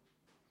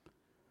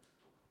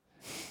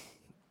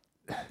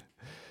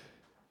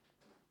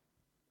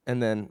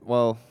 And then,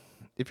 well,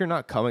 if you're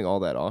not coming all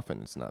that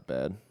often, it's not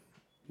bad.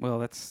 Well,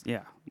 that's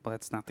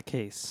not the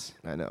case.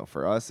 I know.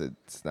 For us,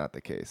 it's not the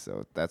case,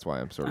 so that's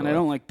why I'm sort of. And I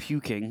don't like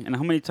puking. And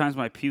how many times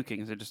am I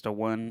puking? Is it just a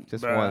one?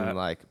 Just one,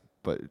 like,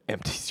 but it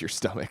empties your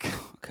stomach.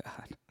 Oh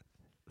God.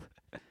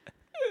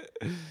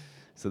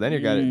 So then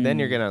you're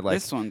gonna like.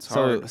 This one's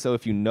hard. So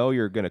if you know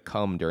you're gonna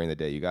come during the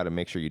day, you got to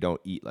make sure you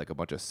don't eat like a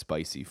bunch of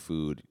spicy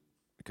food,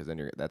 because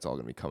then that's all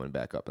gonna be coming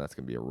back up, and that's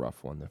gonna be a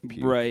rough one to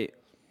puke. Right.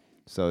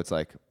 So it's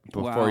like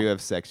before Wow. you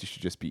have sex, you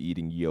should just be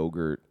eating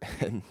yogurt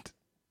and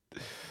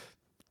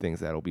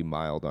things that'll be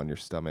mild on your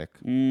stomach,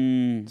 so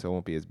it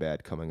won't be as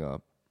bad coming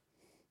up.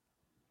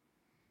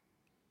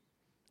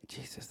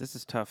 Jesus, this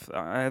is tough.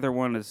 Either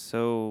one is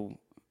so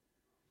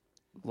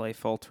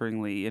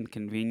life-alteringly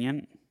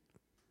inconvenient.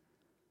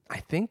 I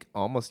think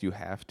almost you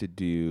have to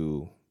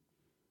do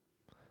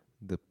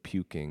the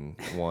puking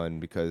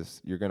one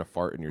because you're gonna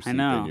fart in your sleep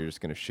know. and you're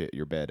just gonna shit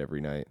your bed every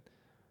night.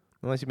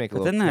 Unless you make a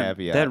But little then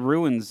caveat. that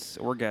ruins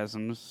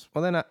orgasms.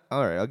 Well, then, all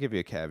right, I'll give you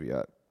a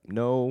caveat.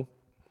 No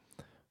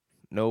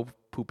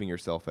pooping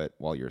yourself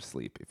while you're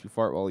asleep. If you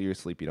fart while you're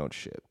asleep, you don't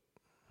shit.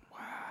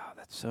 Wow,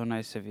 that's so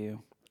nice of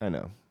you. I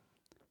know.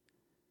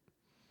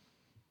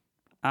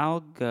 I'll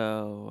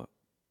go.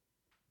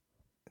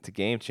 It's a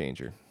game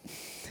changer.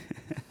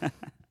 I'm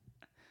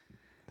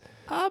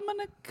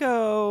gonna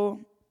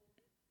go.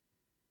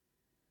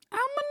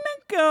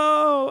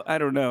 I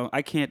don't know.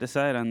 I can't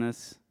decide on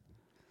this.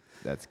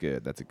 That's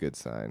good. That's a good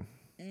sign.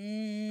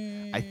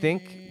 I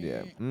think,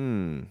 yeah.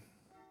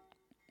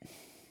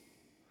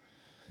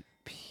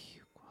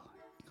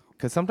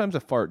 Because sometimes a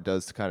fart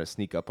does kind of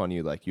sneak up on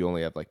you, like you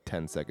only have like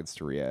 10 seconds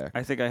to react.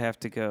 I think I have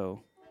to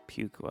go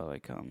puke while I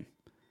come.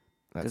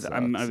 That Because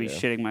I'm going to be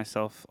sucks, shitting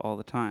myself all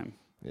the time.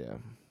 Yeah.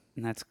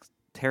 And that's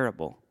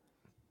terrible.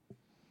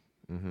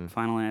 Mm-hmm.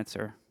 Final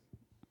answer.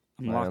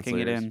 I'm Final locking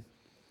it answer is- in.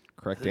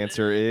 Correct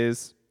answer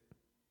is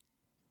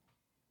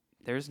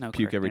There's no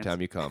puke correct every answer.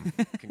 time you come.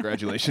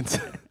 Congratulations.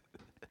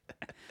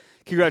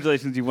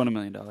 Congratulations, you won $1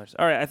 million. All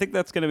right, I think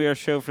that's going to be our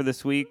show for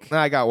this week.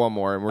 I got one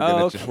more, and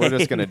we're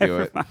just gonna do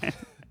never it. mind.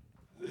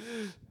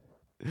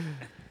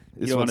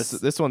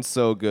 This one's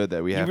so good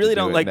that we have. You really to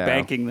do don't it like now.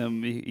 banking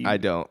them. I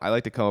don't. I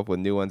like to come up with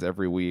new ones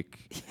every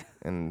week,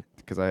 and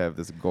because I have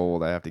this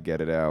goal, I have to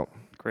get it out.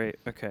 Great.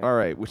 Okay. All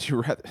right. Would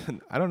you rather?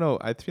 I don't know.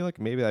 I feel like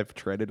maybe I've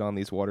treaded on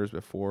these waters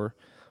before,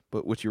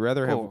 but would you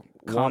rather have Cool.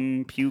 one?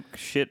 Cum, puke,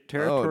 shit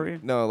territory? Oh,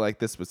 no, like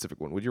this specific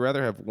one. Would you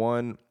rather have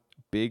one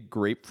big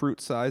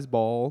grapefruit-sized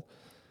ball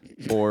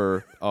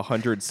or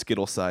 100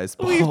 Skittle-sized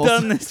balls? We've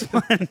done this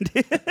one,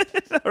 dude.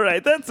 All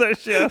right, that's our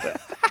show.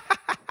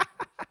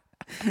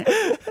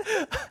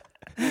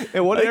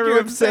 And what did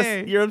everyone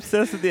say? You're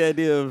obsessed with the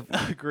idea of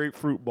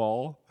grapefruit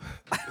ball.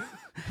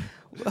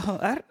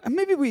 Well,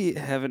 maybe we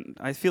haven't.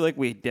 I feel like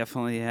we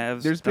definitely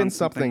have. There's done been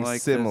something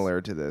like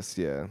similar to this,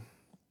 yeah.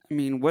 I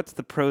mean, what's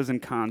the pros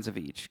and cons of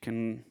each?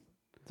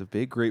 The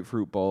big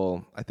grapefruit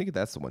ball. I think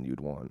that's the one you'd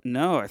want.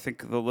 No, I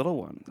think the little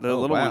one. The Oh,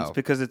 little wow. ones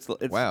because it's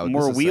Wow,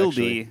 more this is wieldy.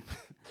 actually-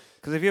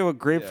 Because if you have a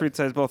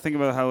grapefruit-sized ball, think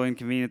about how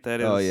inconvenient that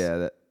is. Oh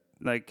yeah,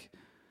 Like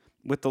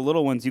with the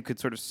little ones, you could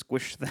sort of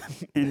squish them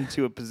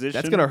into a position.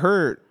 that's gonna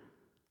hurt.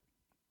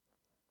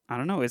 I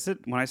don't know. Is it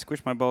when I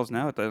squish my balls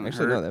now? It doesn't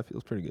Actually, hurt. no, that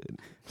feels pretty good.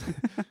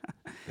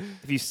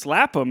 If you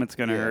slap them, it's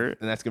gonna Yeah, hurt.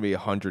 and that's gonna be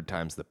 100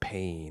 times the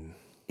pain.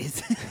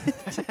 Is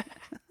it?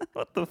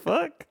 What the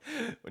fuck?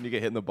 When you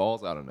get hit in the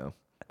balls, I don't know.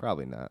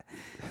 Probably not.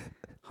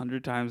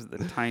 100 times the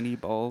tiny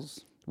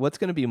balls. What's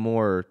gonna be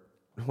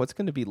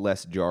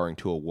less jarring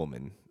to a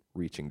woman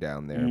reaching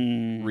down there,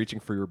 reaching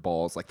for your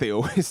balls like they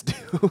always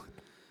do?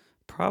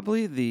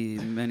 Probably the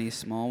many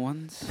small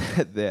ones,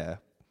 Yeah.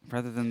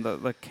 rather than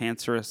the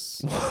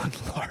cancerous. One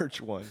large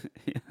one.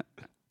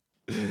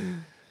 Yeah.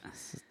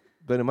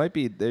 But it might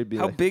be they'd be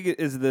How like big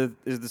is the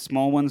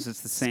small ones? It's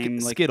the same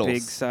like Skittles.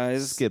 big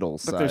size.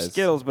 Skittles But they're size.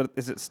 Skittles. But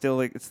is it still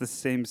like it's the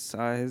same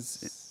size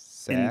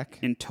sack.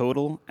 in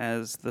total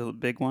as the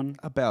big one?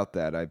 About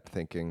that, I'm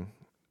thinking.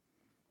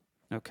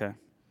 Okay.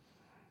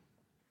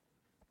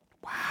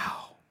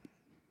 Wow.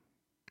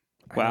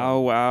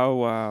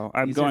 Wow.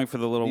 I'm These going are- for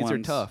the little These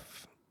ones. are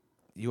tough.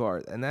 You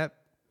are, and that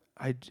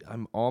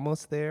I'm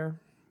almost there,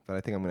 but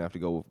I think I'm gonna have to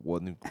go with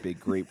one big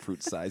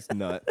grapefruit-sized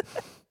nut.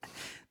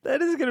 That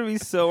is gonna be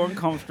so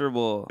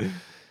uncomfortable.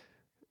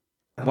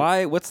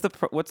 Why? What's the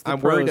pros I'm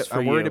for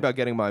worried you? about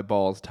getting my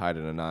balls tied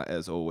in a knot,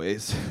 as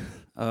always.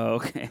 Oh,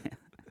 okay.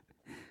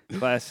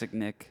 Classic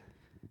Nick.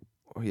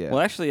 Oh, yeah. Well,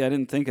 actually, I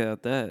didn't think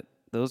about that.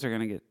 Those are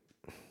gonna get.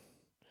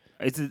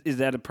 Is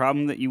that a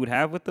problem that you would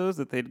have with those?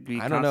 That they'd be.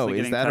 I don't know. constantly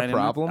Is getting that a tied in?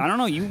 problem? I don't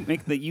know.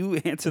 You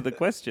answer the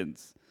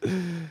questions.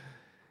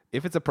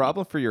 If it's a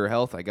problem for your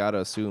health, I gotta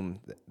assume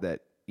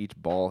that each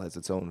ball has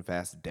its own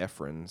vas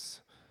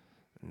deferens.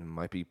 And it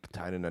might be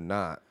tied in a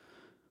knot.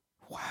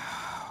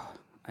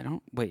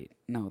 Wait,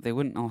 no, they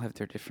wouldn't all have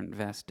their different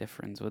vas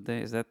deferens, would they?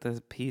 Is that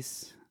the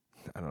piece?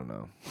 I don't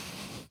know.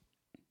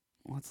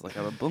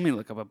 Let me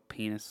look up a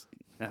penis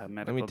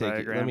medical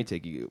diagram. Let me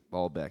take you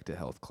all back to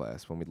health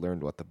class when we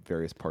learned what the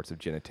various parts of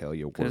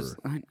genitalia were. Because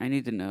I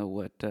need to know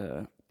what...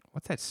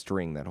 What's that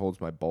string that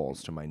holds my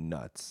balls to my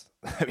nuts?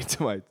 I mean,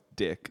 to my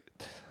dick.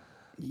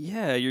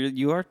 Yeah,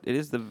 it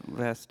is the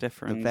vas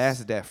deferens. The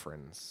vas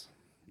deferens.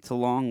 It's a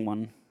long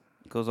one.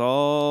 It goes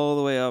all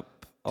the way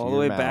up, all the your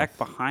way mouth. back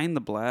behind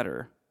the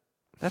bladder.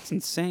 That's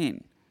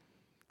insane.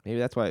 Maybe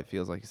that's why it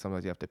feels like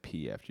sometimes you have to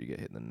pee after you get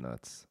hit in the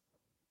nuts.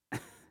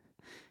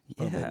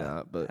 Probably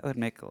not, but that would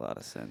make a lot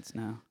of sense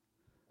now.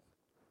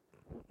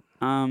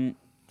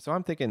 So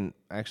I'm thinking,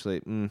 actually,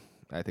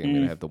 I think I'm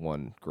going to have the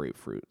one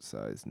grapefruit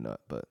size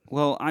nut, but...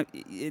 Well,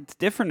 it's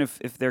different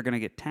if they're going to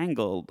get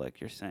tangled, like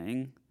you're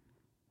saying.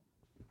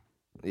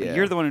 Yeah. But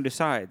you're the one who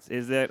decides.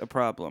 Is that a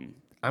problem?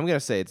 I'm going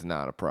to say it's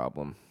not a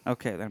problem.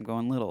 Okay, then I'm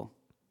going little.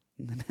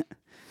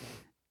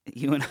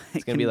 You and I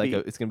It's going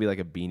to be like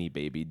a Beanie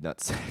Baby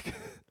nutsack.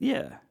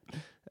 Yeah.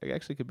 It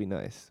actually could be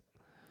nice.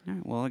 All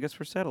right, well, I guess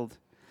we're settled.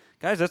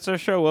 Guys, that's our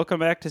show. Welcome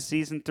back to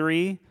season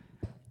 3.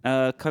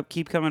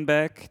 Keep coming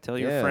back. Tell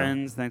your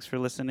friends. Thanks for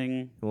listening.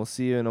 And we'll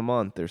see you in a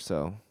month or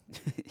so.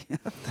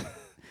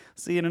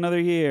 See you in another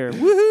year.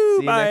 Woohoo!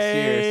 See you Bye. next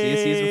year. See you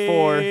season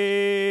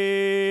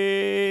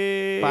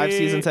 4. 5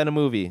 seasons and a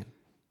movie.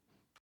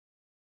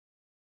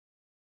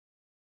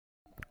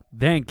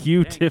 Thank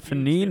you,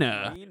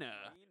 Tiffanina.